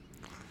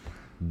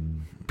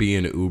be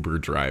an Uber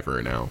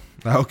driver now.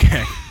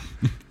 Okay.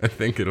 I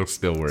think it'll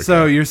still work.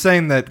 So out. you're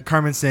saying that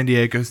Carmen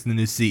Sandiego's the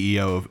new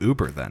CEO of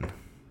Uber then?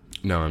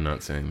 No, I'm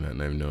not saying that,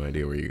 and I have no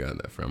idea where you got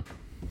that from.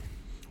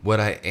 What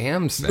I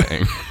am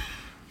saying,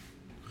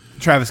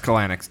 Travis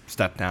Kalanick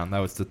stepped down.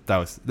 This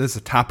is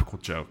a topical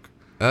joke.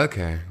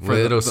 okay, well,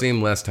 it'll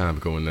seem less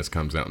topical when this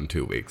comes out in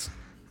 2 weeks.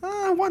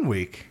 1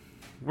 week.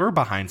 We're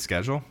behind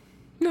schedule.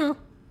 No,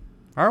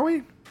 Are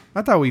we?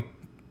 I thought we.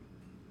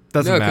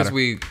 Doesn't no, matter.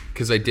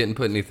 because I didn't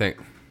put anything.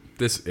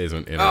 This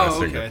isn't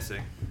interesting. I see.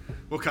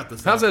 We'll cut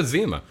this. How's that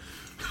Zima?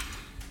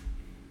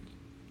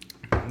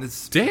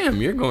 This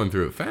Damn, you're going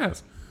through it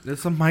fast.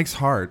 some mic's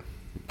hard.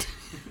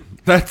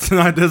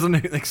 That doesn't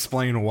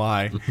explain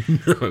why. I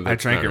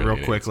That's drank not it real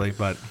really quickly,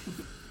 but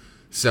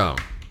So,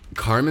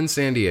 Carmen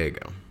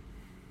Sandiego.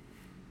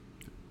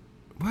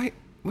 What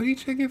are you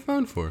checking your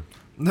phone for?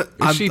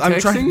 I'm she trying.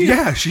 texting you?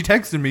 Yeah, she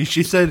texted me.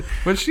 She said,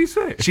 What'd she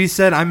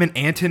say? I'm in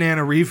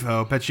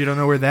Antananarivo. Bet you don't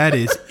know where that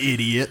is,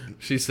 idiot.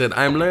 She said,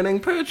 I'm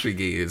learning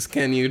Portuguese.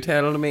 Can you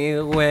tell me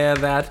where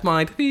that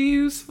might be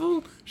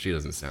useful? She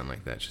doesn't sound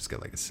like that. She's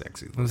got like a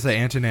sexy I'm gonna say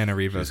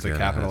Antananarivo is She's the got a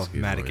capital of husky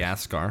voice.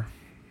 Madagascar.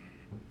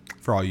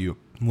 For all you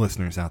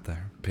listeners out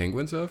there.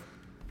 penguins of.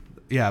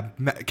 Yeah,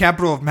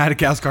 capital of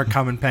Madagascar,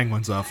 common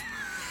penguins of.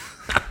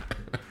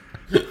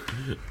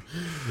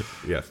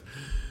 Yes.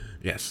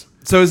 Yes.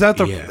 So is that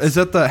Yes.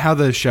 how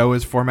the show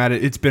is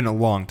formatted? It's been a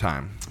long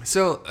time.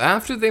 So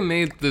after they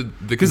made the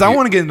 'Cause I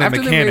wanna get into after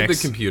they made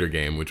mechanics. the computer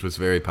game, which was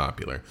very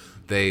popular,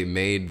 they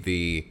made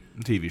the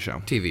TV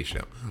show. TV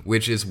show,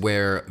 which is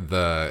where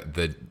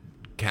the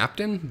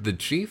captain, the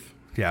chief,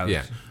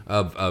 Yeah.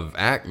 of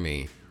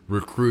Acme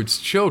recruits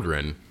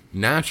children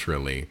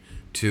naturally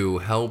to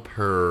help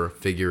her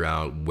figure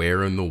out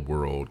where in the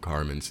world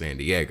Carmen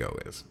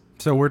Sandiego is.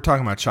 So we're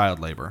talking about child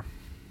labor.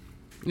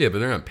 Yeah, but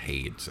they're not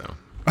paid, so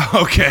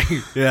Okay.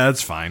 Yeah,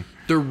 that's fine.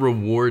 they're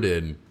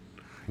rewarded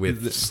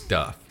with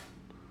stuff.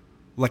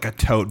 Like a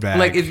tote bag.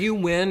 Like if you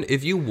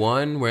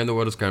won Where in the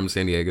World is Carmen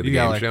Sandiego, the You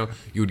got, game like- show,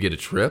 you would get a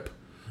trip.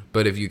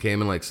 But if you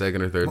came in like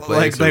second or third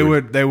place, like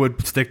it they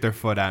would stick their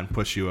foot out and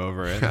push you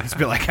over it. Just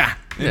be like,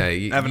 yeah,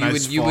 you, have a you nice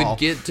would you fall. would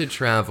get to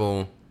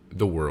travel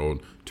the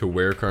world to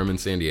where Carmen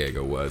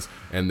Sandiego was,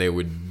 and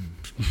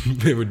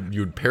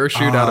you'd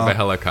parachute out of a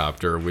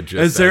helicopter with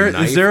just Is there a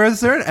knife. is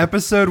there an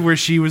episode where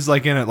she was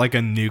like in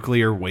a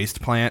nuclear waste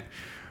plant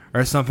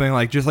or something,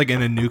 like just like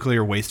in a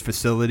nuclear waste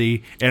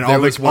facility, and There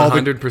all was the all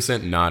the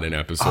 100% not an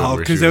episode. oh, where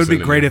because she it was would be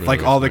in a great if nuclear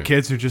like all the waste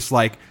kids are just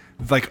like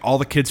all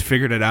the kids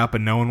figured it out,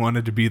 but no one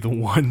wanted to be the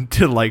one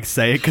to like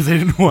say it because they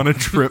didn't want a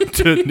trip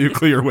to a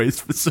nuclear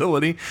waste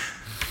facility. plant.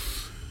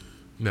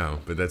 No,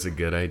 but that's a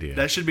good idea.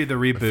 That should be the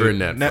reboot. For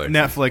Netflix.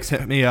 Netflix,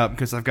 hit me up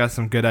because I've got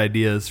some good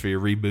ideas for your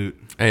reboot.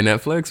 Hey,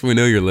 Netflix, we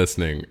know you're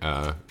listening.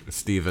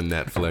 Steven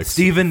Netflix.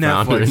 Steven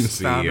founder Netflix, and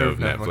CEO founder of of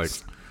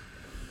Netflix.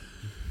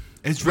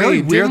 It's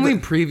really Wait, weird. didn't we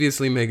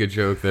previously make a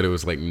joke that it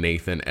was like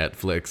Nathan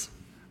Netflix?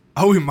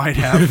 Oh, we might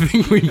I have.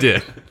 think we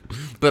did.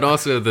 But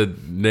also the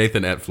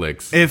Nathan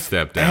Netflix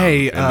step down.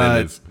 Hey,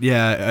 and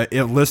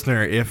then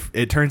listener, if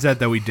it turns out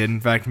that we did in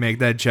fact make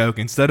that joke,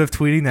 instead of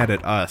tweeting that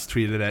at us,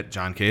 tweet it at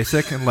John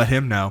Kasich and let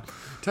him know.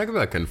 talk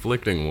about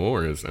conflicting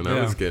wars, and I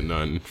Yeah. was getting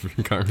on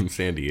Carmen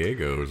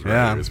Sandiego's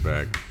Yeah. writers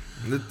back.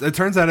 It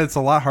turns out it's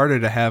a lot harder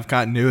to have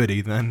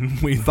continuity than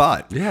we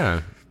thought.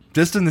 Yeah.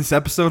 Just in this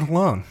episode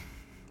alone.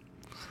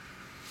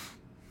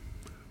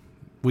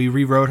 We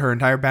rewrote her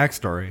entire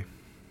backstory.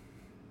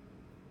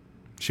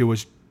 She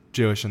was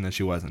Jewish and then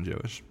she wasn't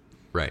Jewish.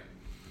 Right.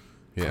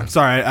 Yeah. I'm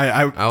sorry,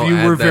 I'll you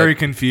were add that- very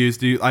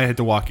confused. I had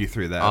to walk you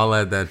through that. I'll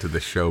add that to the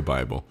show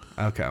Bible.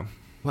 Okay.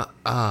 Well,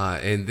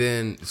 and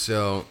then,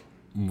 so,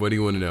 what do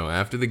you want to know?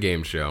 After the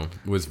game show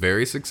was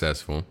very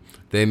successful,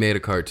 they made a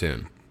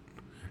cartoon.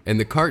 And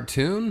the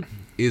cartoon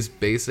is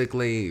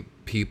basically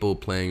people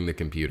playing the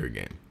computer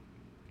game.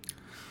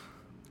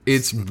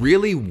 It's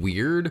really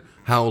weird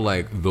how,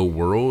 like, the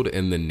world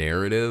and the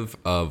narrative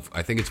of,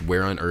 I think it's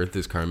Where on Earth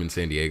is Carmen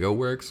Sandiego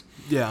works.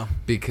 Yeah.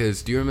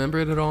 Because, do you remember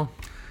it at all?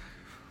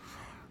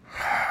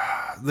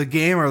 The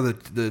game or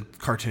the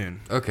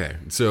cartoon? Okay,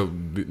 so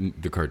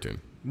the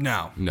cartoon.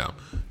 No. No.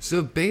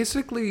 So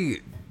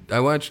basically, I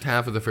watched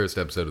half of the first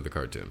episode of the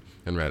cartoon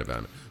and read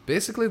about it.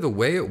 Basically, the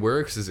way it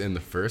works is in the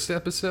first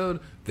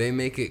episode, they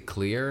make it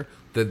clear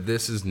that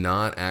this is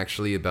not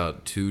actually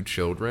about two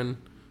children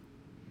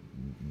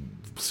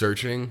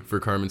searching for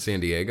Carmen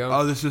Sandiego.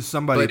 Oh, this is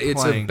somebody but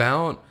it's playing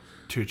about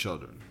two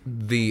children.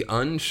 the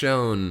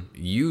unshown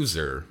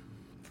user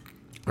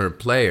or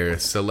player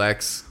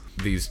selects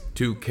these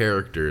two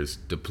characters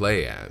to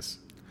play as,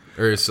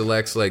 or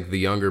selects like the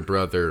younger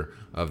brother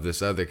of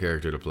this other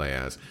character to play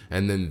as,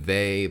 and then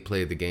they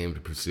play the game to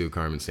pursue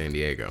Carmen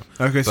Sandiego.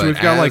 Okay, so But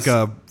we've got like as-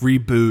 a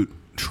reboot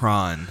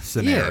Tron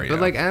scenario. yeah, but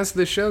like as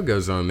the show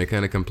goes on, they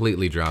kind of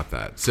completely drop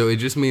that. So it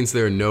just means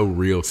there are no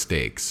real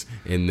stakes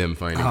in them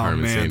finding oh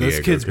Carmen man, Sandiego. those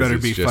kids 'cause better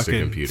it's be just a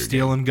fucking computer game.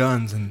 stealing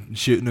guns and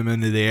shooting them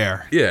into the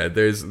air. Yeah,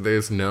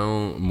 there's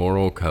no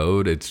moral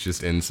code. It's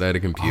just inside a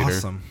computer.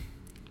 Awesome.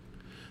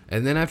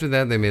 And then after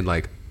that, they made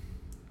like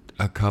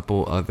a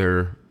couple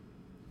other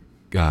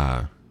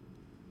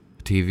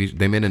TV.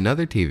 They made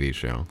another TV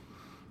show.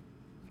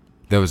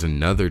 That was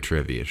another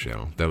trivia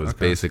show. That was Okay.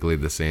 basically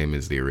the same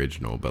as the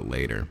original, but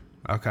later.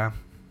 Okay.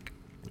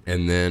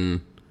 And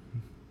then,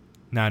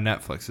 Now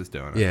Netflix is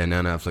doing it. yeah,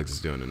 now Netflix is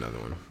doing another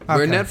one.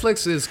 Where Okay.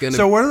 Netflix is gonna.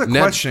 So what are the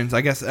questions?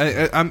 I guess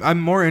I'm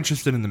more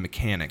interested in the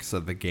mechanics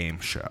of the game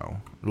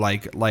show.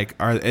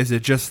 Is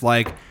it just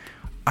like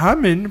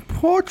I'm in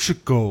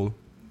Portugal?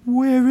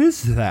 Where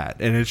is that?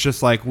 And it's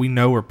just like we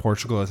know where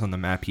Portugal is on the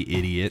map, you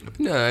idiot.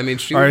 No, I mean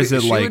she Or would, is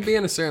it she like- would be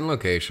in a certain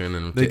location,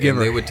 and They give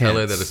and they her would tell her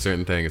hints. that a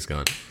certain thing is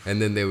gone,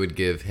 and then they would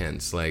give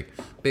hints, like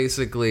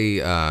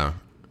basically, I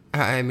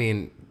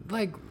mean,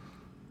 like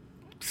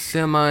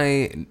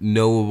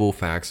semi-knowable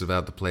facts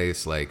about the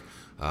place, like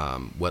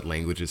what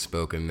language is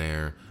spoken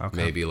there, Okay.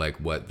 maybe like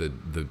what the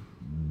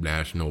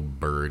national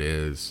bird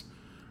is,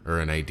 or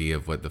an idea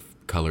of what the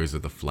colors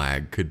of the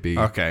flag could be.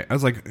 Okay, I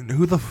was like,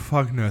 who the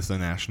fuck knows the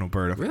national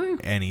bird of Really?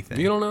 anything?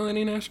 You don't know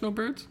any national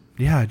birds?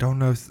 Yeah, I don't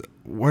know.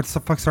 What's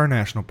the fuck's our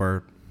national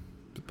bird?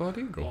 The bald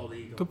eagle. Bald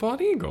eagle. The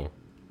bald eagle.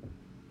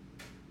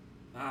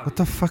 What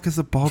the fuck is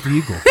a bald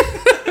eagle?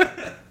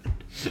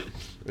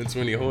 It's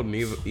when you hold an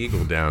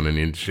eagle down and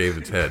you shave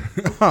its head.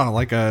 Oh,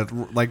 like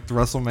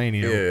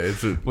WrestleMania Yeah,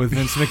 it's a, with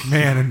Vince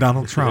McMahon and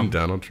Donald and Trump.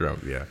 Donald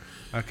Trump, yeah.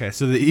 Okay,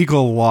 so the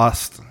eagle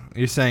lost.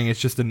 You're saying it's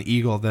just an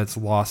eagle that's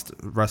lost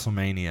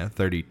WrestleMania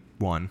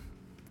 31.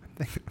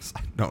 I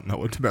don't know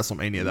what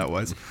WrestleMania that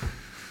was.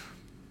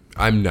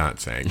 I'm not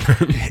saying.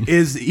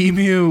 Is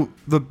emu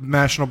the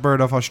national bird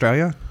of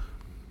Australia?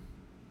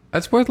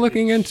 That's worth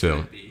looking into.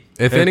 Should be.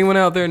 If anyone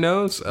out there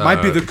knows,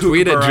 Might be the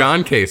tweet at kookaburra.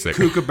 John Kasich.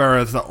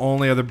 Kookaburra is the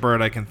only other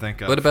bird I can think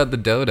of. What about the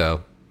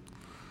dodo?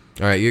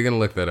 All right, you're going to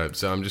look that up.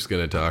 So I'm just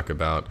going to talk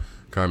about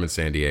Carmen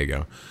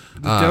Sandiego.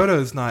 the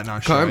dodo's not in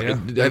Australia.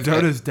 The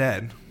dodo's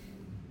dead.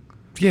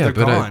 Yeah, They're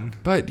but gone.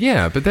 but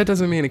that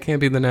doesn't mean it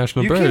can't be the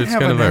national You bird. can't It's have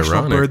kind a of national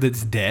ironic. bird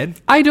that's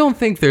dead. I don't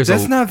think there's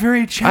That's a. not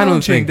very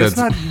challenging. think That's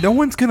not. No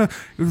one's gonna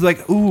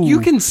like. Ooh, You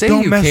can say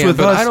don't you mess can, with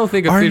but us. I don't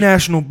think a our fish-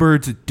 national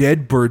bird's a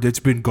dead bird that's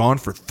been gone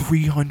for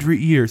 300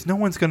 years. No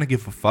one's gonna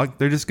give a fuck.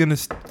 They're just gonna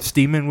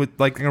steam in with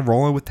like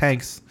rolling with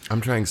tanks.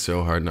 I'm trying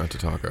so hard not to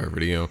talk over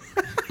to you.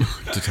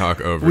 to talk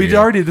over We'd you.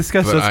 already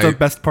discussed But that's the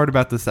best part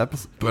about this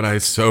episode. But I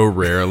so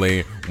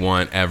rarely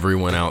want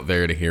everyone out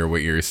there to hear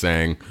what you're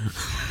saying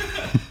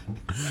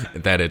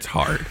that it's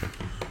hard.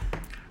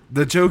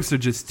 The jokes are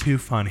just too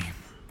funny.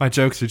 My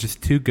jokes are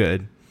just too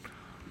good.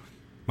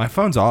 My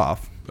phone's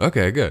off.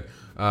 Okay, good.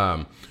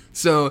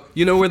 So,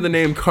 you know where the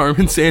name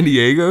Carmen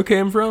Sandiego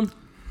came from?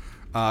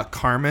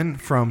 Carmen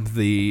from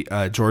the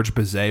George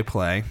Bizet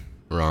play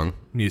Wrong.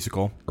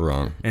 musical,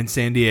 Wrong. and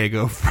San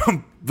Diego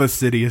from the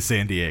city of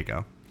San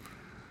Diego.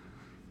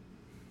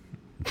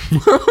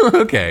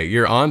 Okay,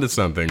 you're on to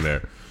something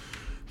there.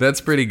 That's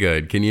pretty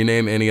good. Can you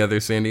name any other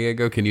San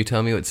Diego? Can you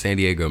tell me what San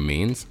Diego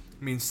means?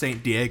 means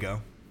Saint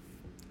Diego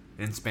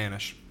in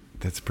Spanish.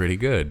 That's pretty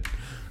good.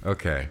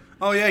 Okay.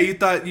 Oh yeah, you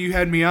thought you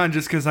had me on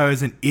just because I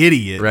was an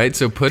idiot, Right.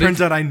 So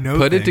Turns out I know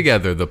Put it things.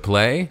 together. The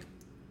play.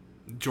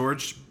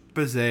 George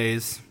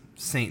Bizet's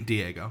Saint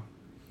Diego.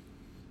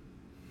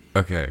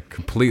 Okay.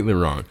 Completely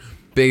wrong.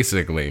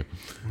 Basically,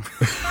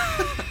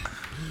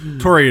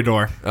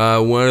 Toreador.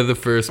 one of the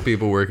first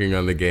people working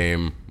on the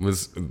game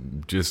was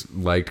just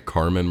liked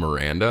Carmen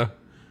Miranda.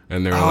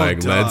 And they were like,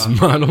 duh. let's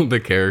model the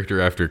character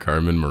after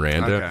Carmen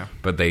Miranda. Okay.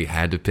 But they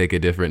had to pick a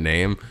different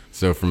name.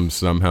 So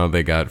somehow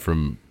they got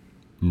from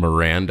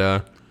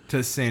Miranda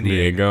To San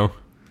Diego. Diego.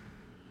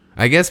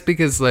 I guess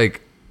because,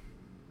 like,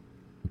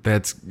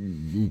 that's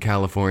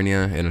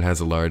California and it has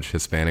a large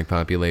Hispanic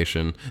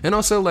population. And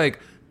also, like,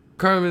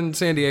 Carmen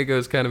Sandiego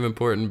is kind of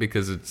important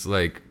because it's,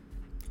 like,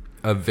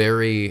 a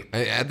very...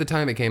 At the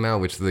time it came out,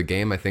 which the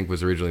game, I think,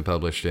 was originally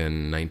published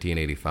in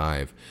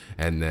 1985.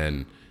 And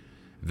then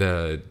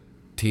the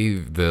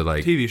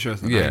TV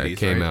shows in the 90s, it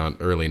came right? out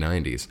early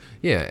 90s.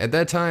 Yeah, at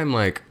that time,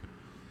 like,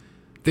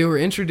 they were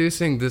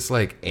introducing this,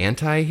 like,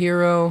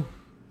 anti-hero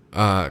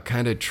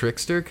kind of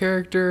trickster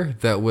character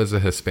that was a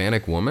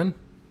Hispanic woman.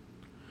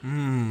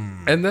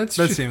 And that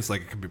seems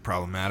like it could be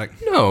problematic.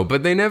 no,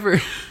 but they never.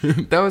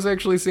 That was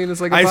actually seen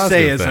as like a I positive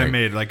say as thing. I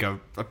made like I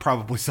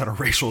probably said a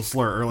racial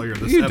slur earlier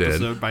this You episode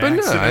did, by but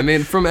accident. no. I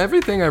mean, from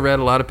everything I read,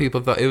 a lot of people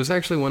thought it was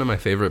actually one of my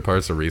favorite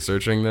parts of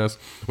researching this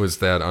was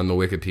that on the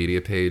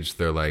Wikipedia page,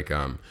 they're like,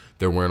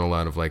 there weren't a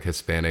lot of like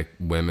Hispanic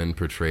women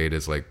portrayed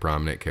as like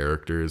prominent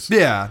characters.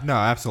 Yeah, no,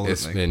 It's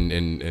absolutely.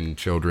 in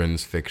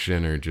children's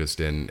fiction or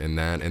just in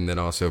that, and then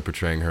also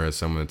portraying her as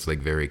someone that's like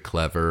very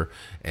clever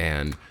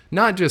and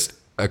not just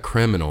a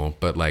criminal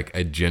but like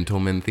a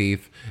gentleman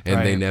thief, and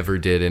they Right. never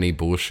did any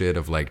bullshit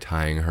of like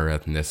tying her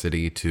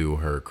ethnicity to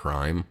her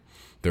crime.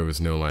 There was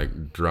no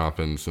like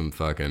dropping some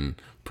fucking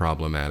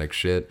problematic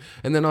shit.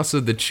 And then also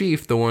the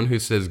chief, the one who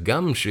says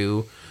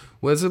gumshoe,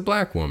 was a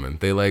black woman.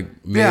 They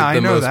like made Yeah, I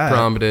the know most that.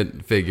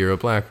 prominent figure a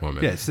black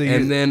woman. Yeah, so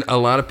and you- then a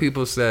lot of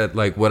people said,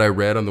 like what I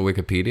read on the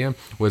Wikipedia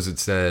was it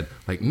said,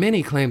 like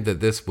many claimed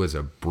that this was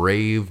a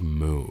brave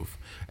move.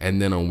 And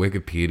then on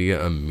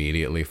Wikipedia,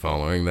 immediately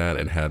following that,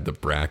 it had the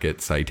bracket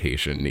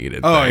citation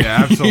needed. Oh thing.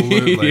 yeah,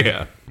 absolutely.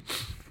 Yeah.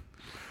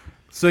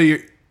 So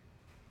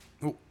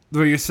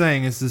what you're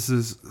saying is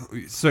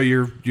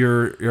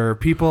you're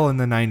people in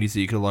the 90s that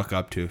you could look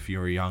up to if you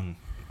were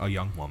a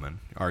young woman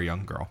or a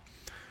young girl.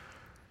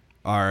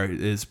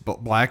 Is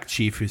black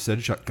chief who said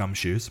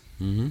gumshoes,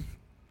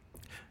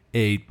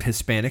 a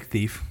Hispanic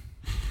thief,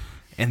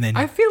 and then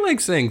I feel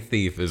like saying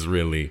thief is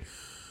really,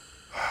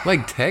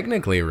 like,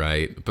 technically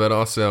right, but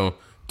also,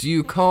 do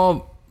you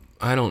call,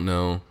 I don't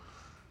know,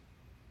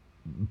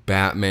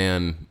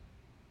 Batman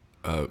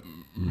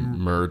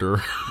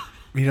murder?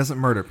 he doesn't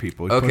murder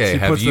people. He Okay, he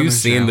have puts them you in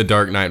seen jail. The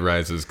Dark Knight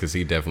Rises? Because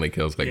he definitely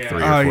kills like Yeah.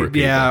 3 or 4 people.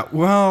 Yeah,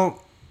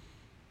 well,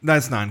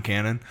 that's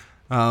non-canon.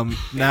 Now,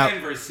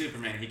 Batman vs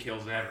Superman, he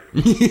kills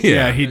everyone.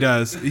 yeah, he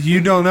does.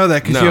 You don't know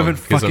that because you haven't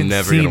fucking I'm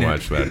never seen gonna it.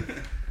 watch that.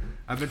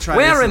 I've been trying.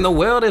 Where in the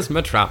world is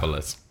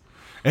Metropolis?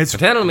 It's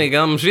Tell me,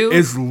 Gumshoe.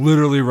 it's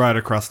literally right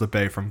across the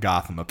bay from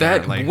Gotham. That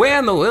Apparently, where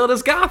in the world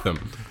is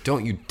Gotham?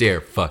 Don't you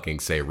dare fucking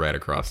say right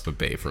across the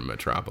bay from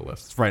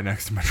Metropolis. it's right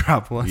next to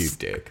Metropolis. You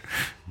dick.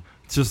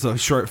 It's just a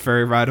short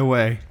ferry ride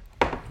away.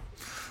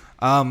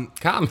 Common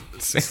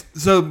sense.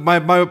 So my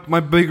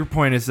bigger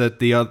point is that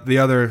the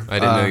other I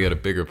didn't know you had a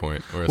bigger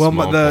point or a well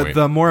small the point.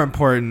 the more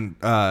important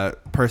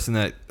person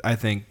that I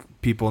think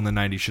people in the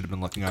 90s should have been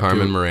looking up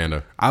Carmen to.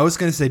 Miranda. I was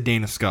gonna say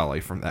Dana Scully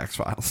from the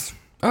X-Files.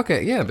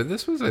 Okay, yeah, but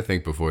this was, I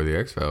think, before the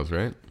X-Files,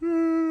 right?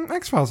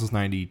 X-Files was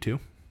 92,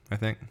 I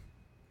think.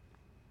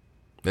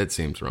 That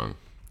seems wrong.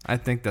 I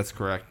think that's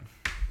correct.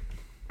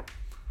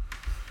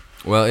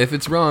 Well, if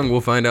it's wrong,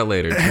 we'll find out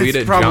later. Tweet It's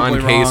at John probably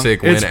wrong.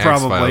 Kasich when It's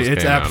X-Files probably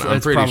came out. I'm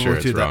it's pretty probably sure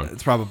it's wrong.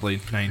 It's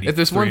probably 90. If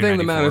there's one thing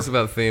that matters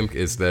about Think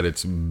is that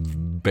it's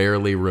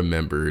barely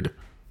remembered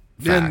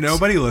Yeah, facts.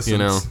 nobody listens. You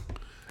know,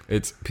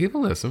 it's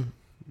people listen.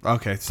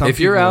 Okay, some If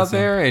you're people out listen.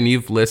 there and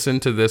you've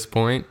listened to this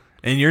point,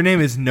 and your name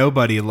is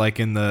nobody, like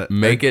in the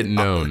make it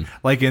known.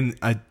 like in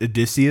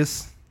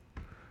Odysseus,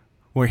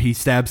 where he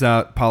stabs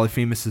out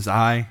Polyphemus's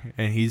eye,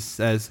 and he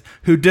says,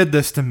 "Who did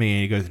this to me?"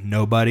 And he goes,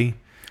 "Nobody."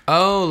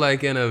 Oh,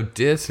 like in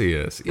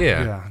Odysseus.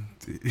 Yeah.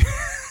 Yeah.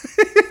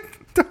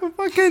 Don't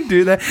fucking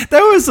do that.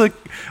 That was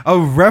a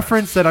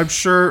reference that I'm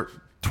sure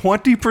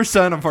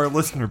 20% of our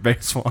listener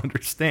base will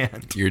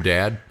understand. Your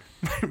dad?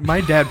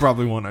 My dad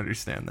probably won't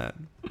understand that.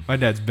 My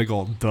dad's a big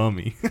old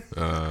dummy.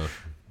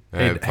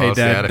 Hey, Paul Dad,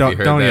 Stat, don't- if you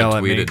heard don't that, yell at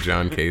tweet me. at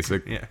John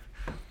Kasich. Yeah.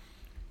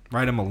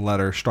 Write him a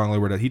letter, strongly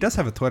worded. He does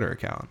have a Twitter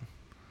account.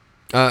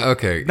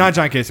 Okay. Not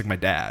John Kasich, my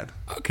dad.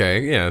 Okay,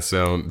 yeah.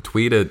 So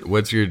tweet it.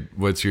 What's your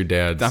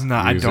dad's? I'm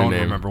not- I don't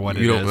username? remember what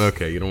you it don't, is.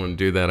 Okay, you don't want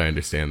to do that. I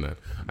understand that.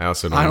 I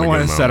also don't. I don't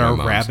want want to to set my a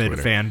mom's rabid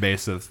Twitter. fan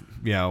base of,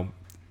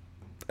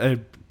 a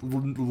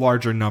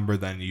larger number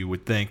than you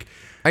would think.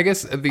 I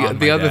guess the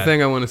my other dad.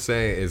 thing I want to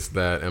say is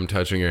that I'm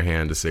touching your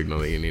hand to signal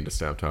that you need to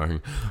stop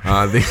talking,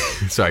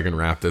 so I can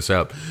wrap this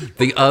up.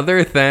 The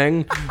other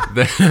thing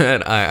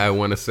that I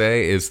want to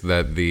say is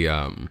that the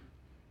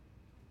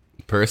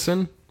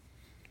person,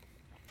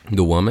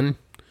 the woman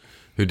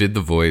who did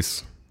the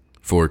voice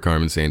for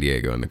Carmen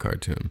Sandiego in the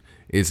cartoon,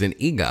 is an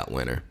EGOT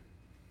winner.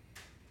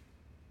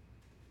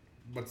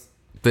 What's...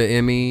 The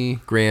Emmy,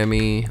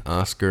 Grammy,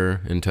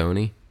 Oscar, and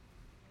Tony.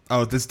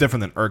 Oh, this is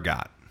different than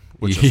ergot,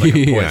 which is like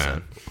a poison. Yeah.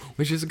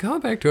 Which is a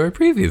callback to our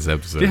previous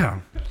episode. Yeah.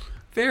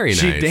 Very nice.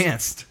 She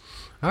danced.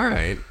 All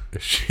right.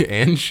 She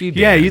danced.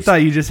 Yeah, you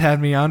thought you just had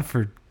me on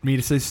for me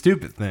to say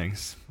stupid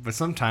things. But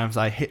sometimes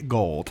I hit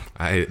gold.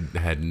 I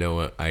had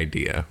no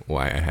idea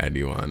why I had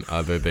you on,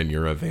 other than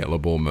you're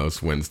available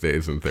most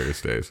Wednesdays and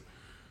Thursdays.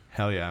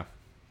 Hell yeah.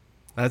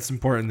 That's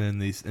important in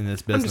this I'm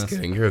business. just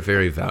kidding. You're a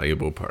very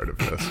valuable part of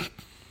this.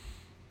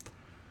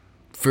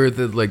 For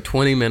the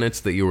 20 minutes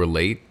that you were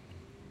late,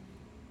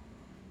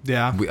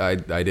 Yeah. I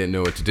didn't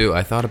know what to do.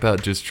 I thought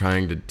about just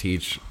trying to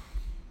teach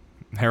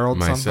Harold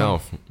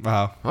myself. something?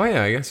 Wow. Oh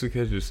yeah, I guess we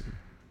could just.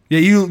 Yeah,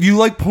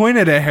 you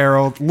pointed at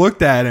Harold,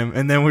 looked at him,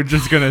 and then we're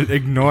just gonna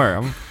ignore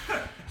him.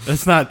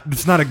 It's not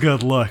a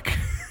good look.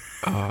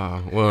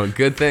 Well,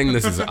 good thing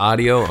this is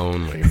audio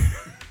only.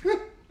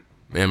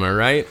 Am I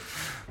right?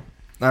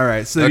 All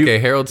right. So Okay,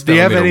 Harold's do you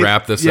telling me have to any-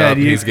 wrap this yeah, up.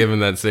 do you- He's giving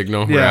that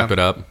signal. Yeah. Wrap it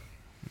up.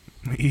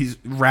 He's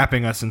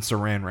wrapping us in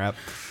saran wrap.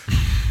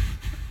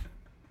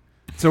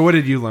 So what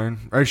did you learn?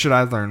 Or should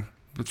I learn?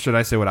 Should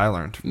I say what I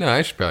learned? No,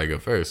 I should probably go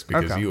first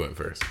because Okay. you went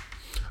first.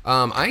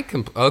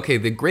 Okay,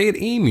 the Great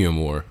Emu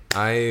War.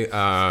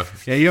 Yeah,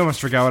 you almost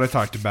forgot what I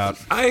talked about.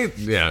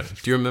 Yeah.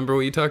 Do you remember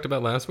what you talked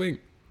about last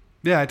week?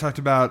 Yeah, I talked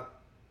about...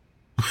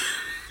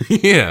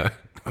 Yeah.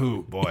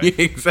 Oh, boy.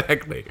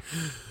 Exactly.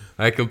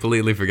 I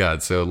completely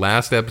forgot. So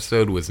last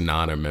episode was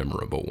not a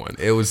memorable one.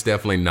 It was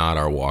definitely not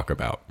our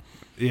walkabout.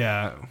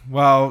 Yeah.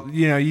 Well,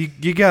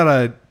 you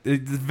gotta...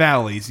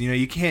 valleys,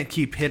 you can't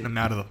keep hitting them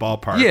out of the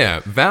ballpark.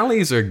 Yeah,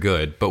 valleys are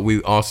good, but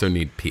we also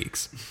need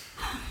peaks.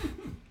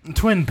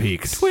 Twin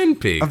Peaks. Twin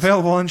Peaks.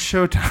 Available on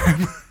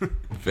Showtime.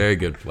 Very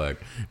good plug.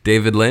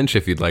 David Lynch,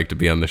 if you'd like to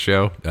be on the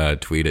show,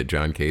 tweet at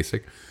John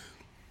Kasich.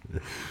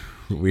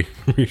 We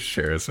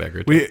share a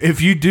secretary.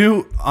 If you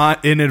do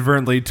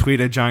inadvertently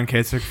tweet at John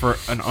Kasich for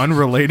an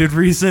unrelated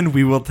reason,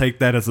 we will take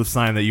that as a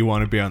sign that you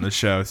want to be on the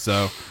show.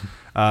 So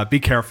be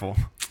careful.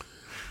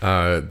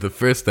 The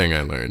first thing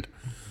I learned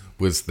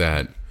was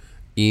that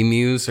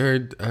emus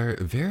are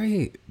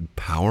very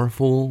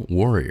powerful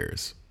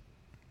warriors.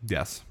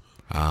 Yes.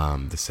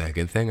 The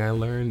second thing I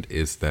learned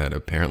is that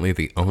apparently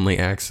the only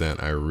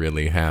accent I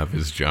really have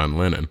is John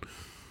Lennon.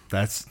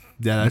 That's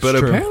But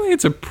true. apparently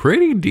it's a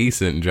pretty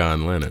decent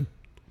John Lennon.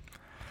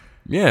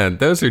 Yeah,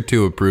 those are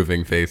two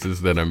approving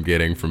faces that I'm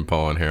getting from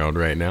Paul and Harold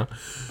right now.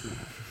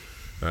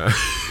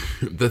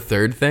 The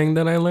third thing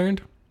that I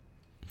learned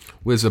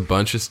was a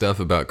bunch of stuff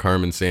about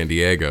Carmen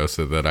Sandiego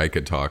so that I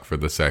could talk for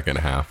the second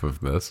half of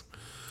this.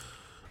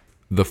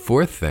 The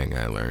fourth thing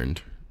I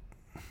learned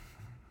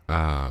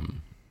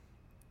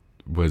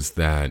was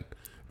that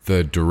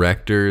the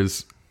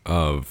directors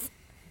of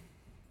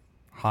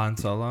Han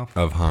Solo.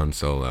 Han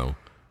Solo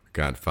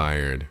got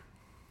fired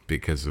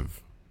because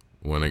of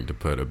wanting to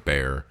put a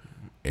bear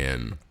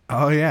in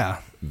Oh, yeah.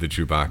 the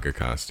Chewbacca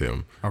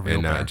costume. A real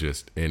and not bear.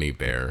 just any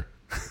bear.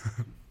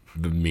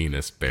 The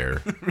meanest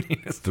bear.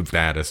 The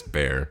baddest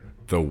bear.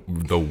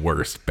 The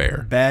worst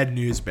bear. Bad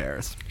news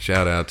bears.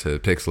 Shout out to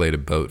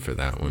Pixelated Boat for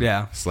that one.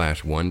 Yeah.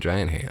 / One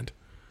Giant Hand.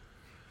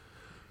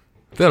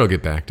 That'll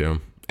get back to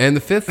him. And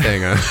the fifth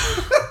thing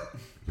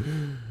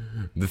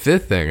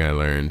I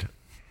learned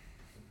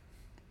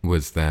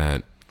was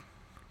that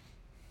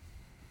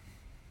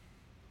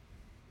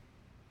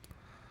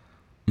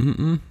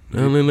I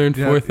only learned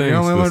four things. You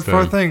only learned this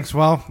four time. things.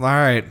 Well, all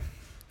right.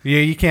 Yeah,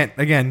 you can't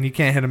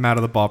hit them out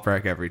of the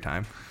ballpark every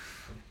time.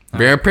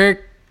 Bear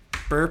pick.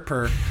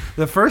 Burr.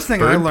 The first thing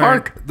Bird I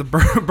learned, park? the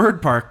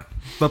bird park,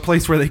 the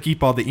place where they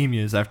keep all the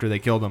emus after they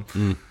kill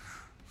them.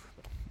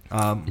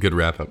 Good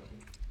wrap up.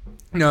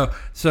 No,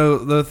 so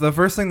the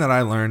first thing that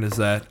I learned is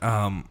that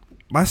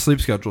my sleep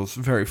schedule is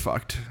very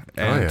fucked,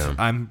 and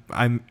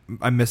yeah.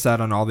 I miss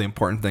out on all the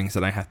important things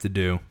that I have to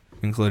do,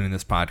 including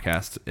this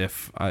podcast,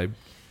 if I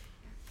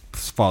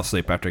fall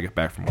asleep after I get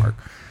back from work.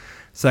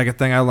 Second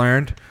thing I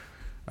learned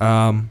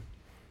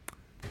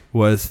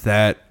was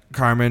that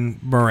Carmen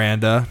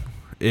Miranda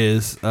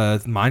is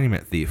a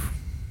monument thief,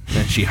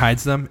 and she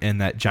hides them in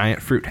that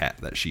giant fruit hat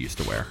that she used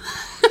to wear.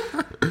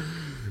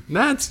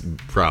 That's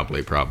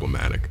probably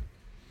problematic.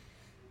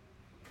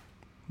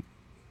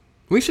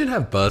 We should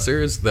have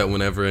buzzers that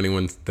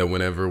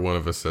whenever one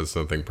of us says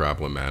something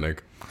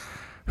problematic.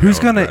 Who's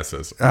Harold gonna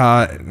presses.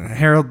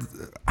 Harold?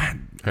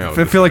 Harold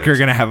I feel like you're decides.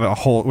 gonna have a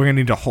whole. We're gonna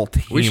need a whole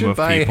team We should of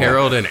buy people.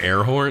 Harold an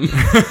air horn.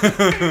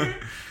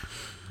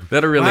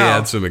 That'll really Wow.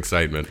 add some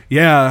excitement.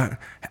 Yeah,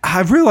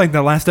 I really liked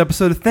that last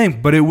episode of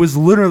Think, but it was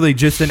literally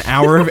just an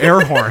hour of air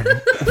horn.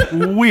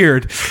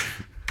 Weird.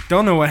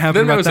 Don't know what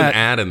happened Then there about was that. an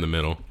ad in the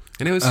middle.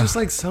 And it was just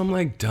like some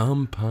like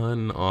dumb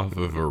pun off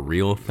of a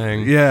real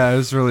thing. Yeah, it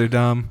was really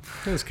dumb.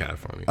 It was kind of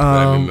funny. But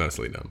I mean,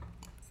 mostly dumb.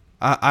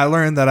 I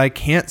learned that I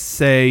can't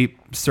say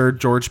Sir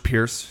George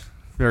Pierce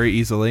very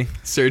easily.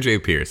 Sir J.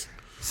 Pierce.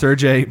 Sir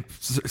J.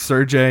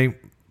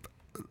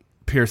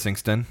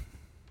 Piercingston.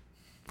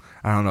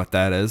 I don't know what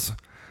that is.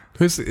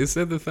 Is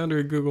that the founder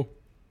of Google?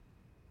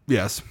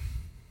 Yes.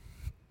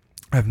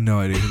 I have no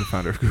idea who the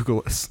founder of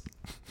Google is.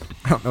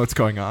 I don't know what's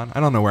going on. I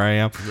don't know where I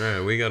am. Right,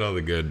 we got all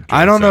the good.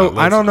 I don't know.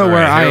 I don't know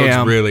where I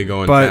am. Really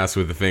going fast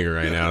with the finger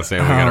right now,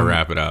 saying we gotta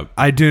wrap it up.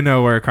 I do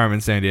know where Carmen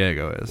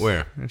Sandiego is.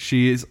 Where?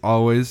 She is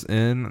always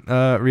in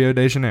Rio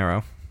de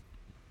Janeiro.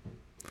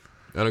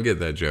 I don't get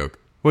that joke.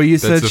 Well, you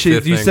That's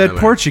said you said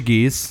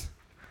Portuguese.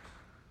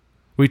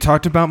 We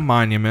talked about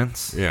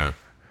monuments. Yeah.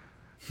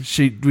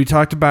 We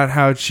talked about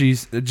how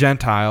she's a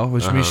Gentile,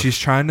 which means she's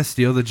trying to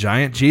steal the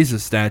giant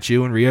Jesus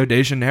statue in Rio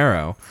de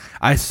Janeiro.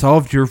 I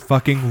solved your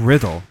fucking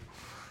riddle.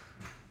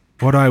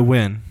 What do I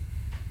win?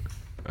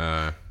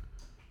 You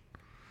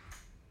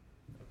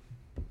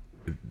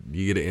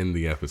get to end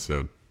the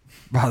episode.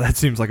 Wow, that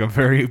seems like a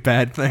very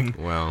bad thing.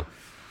 Well,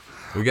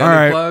 we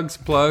got any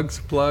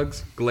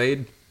plugs.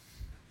 Glade.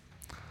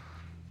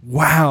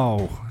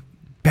 Wow.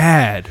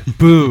 Bad.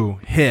 Boo.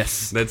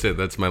 Hiss. That's it.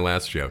 That's my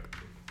last joke.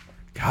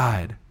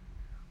 God.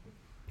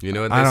 You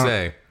know what they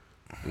say?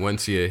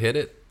 Once you hit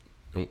it,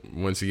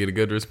 once you get a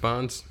good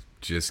response,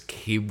 just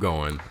keep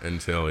going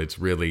until it's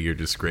really you're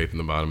just scraping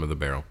the bottom of the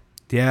barrel.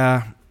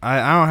 Yeah.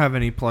 I don't have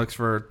any plugs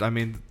for, I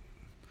mean,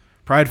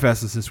 Pride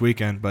Fest is this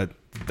weekend, but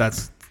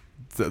that's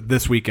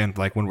this weekend,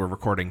 like when we're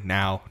recording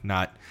now,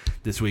 not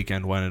this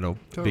weekend when it'll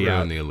be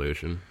out. The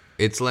illusion.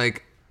 It's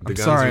like the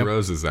Guns N'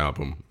 Roses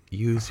album.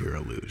 Use your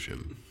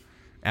illusion.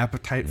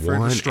 Appetite for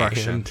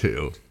Destruction. 1 and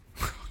 2.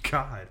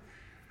 God.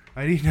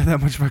 I didn't know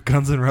that much about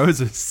Guns N'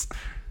 Roses.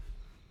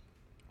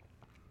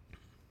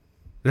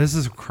 This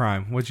is a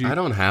crime. I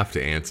don't have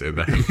to answer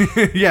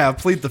that. Yeah,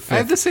 plead the fifth. I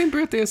have the same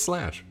birthday as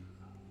Slash.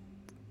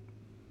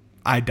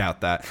 I doubt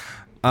that.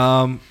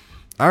 All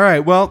right.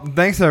 Well,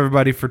 thanks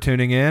everybody for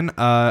tuning in.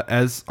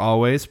 As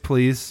always,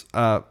 please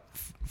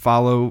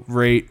follow,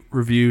 rate,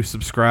 review,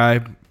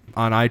 subscribe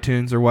on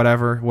iTunes or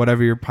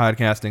whatever your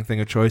podcasting thing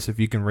of choice. If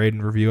you can rate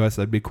and review us,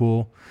 that'd be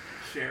cool.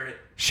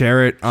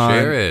 Share it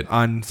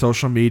on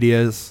social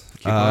medias.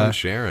 Keep on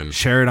sharing.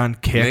 Share it on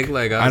Kick. Make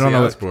like I don't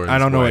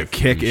know what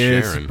Kick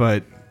is,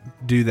 but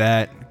do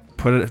that.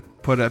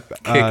 Put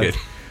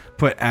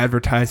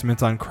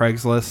advertisements on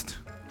Craigslist.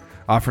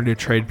 Offering to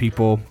trade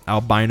people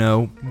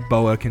albino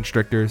boa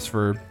constrictors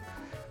for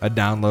a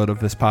download of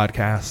this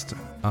podcast.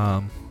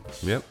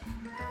 Yep.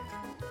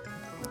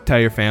 Tell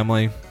your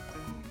family.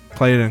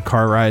 Play it in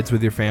car rides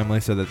with your family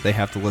so that they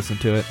have to listen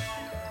to it.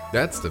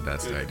 That's the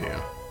best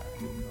idea.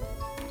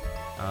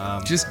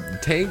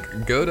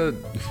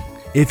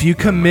 If you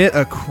commit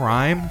a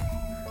crime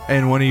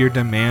and one of your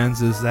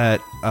demands is that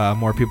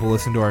more people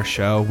listen to our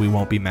show, we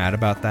won't be mad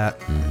about that.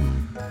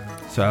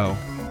 Mm-hmm. So,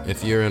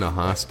 if you're in a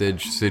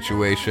hostage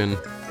situation,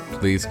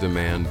 please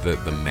demand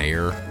that the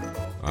mayor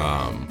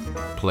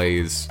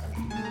plays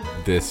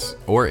this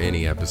or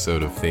any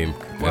episode of Theme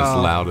as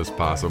loud as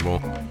possible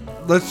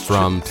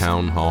from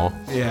Town Hall.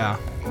 Yeah.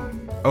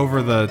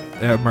 Over the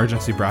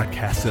emergency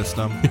broadcast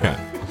system. Yeah.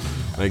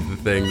 Like the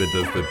thing that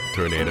does the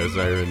tornado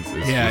sirens.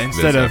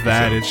 Instead of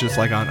that, it's just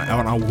like on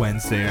a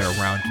Wednesday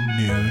around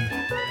noon.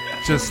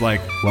 Just like,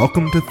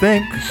 welcome to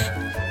Think.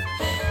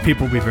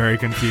 People be very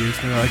confused.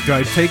 And they're like, do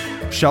I take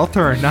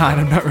shelter or not?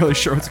 I'm not really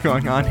sure what's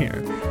going on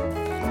here.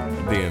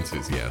 The answer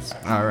is yes.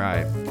 All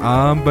right.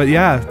 But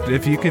yeah,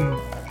 if you can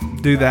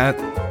do that,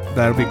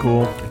 that'll be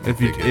cool. If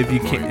you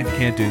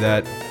can't do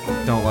that,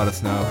 don't let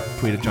us know.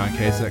 Tweet at John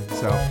Kasich.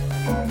 So,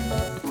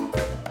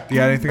 you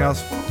got anything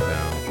else?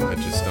 No,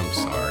 I'm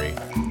sorry.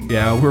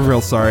 Yeah, we're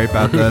real sorry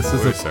about this.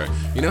 We're sorry.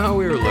 You know how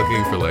we were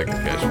looking for like a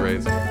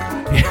catchphrase?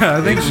 Yeah,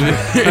 I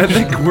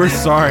think we're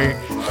sorry.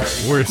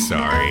 We're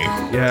sorry.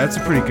 Yeah, it's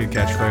a pretty good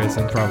catchphrase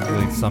and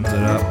probably sums it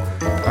up.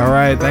 All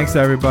right, thanks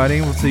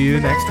everybody. We'll see you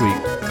next week.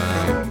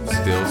 I'm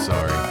still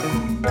sorry.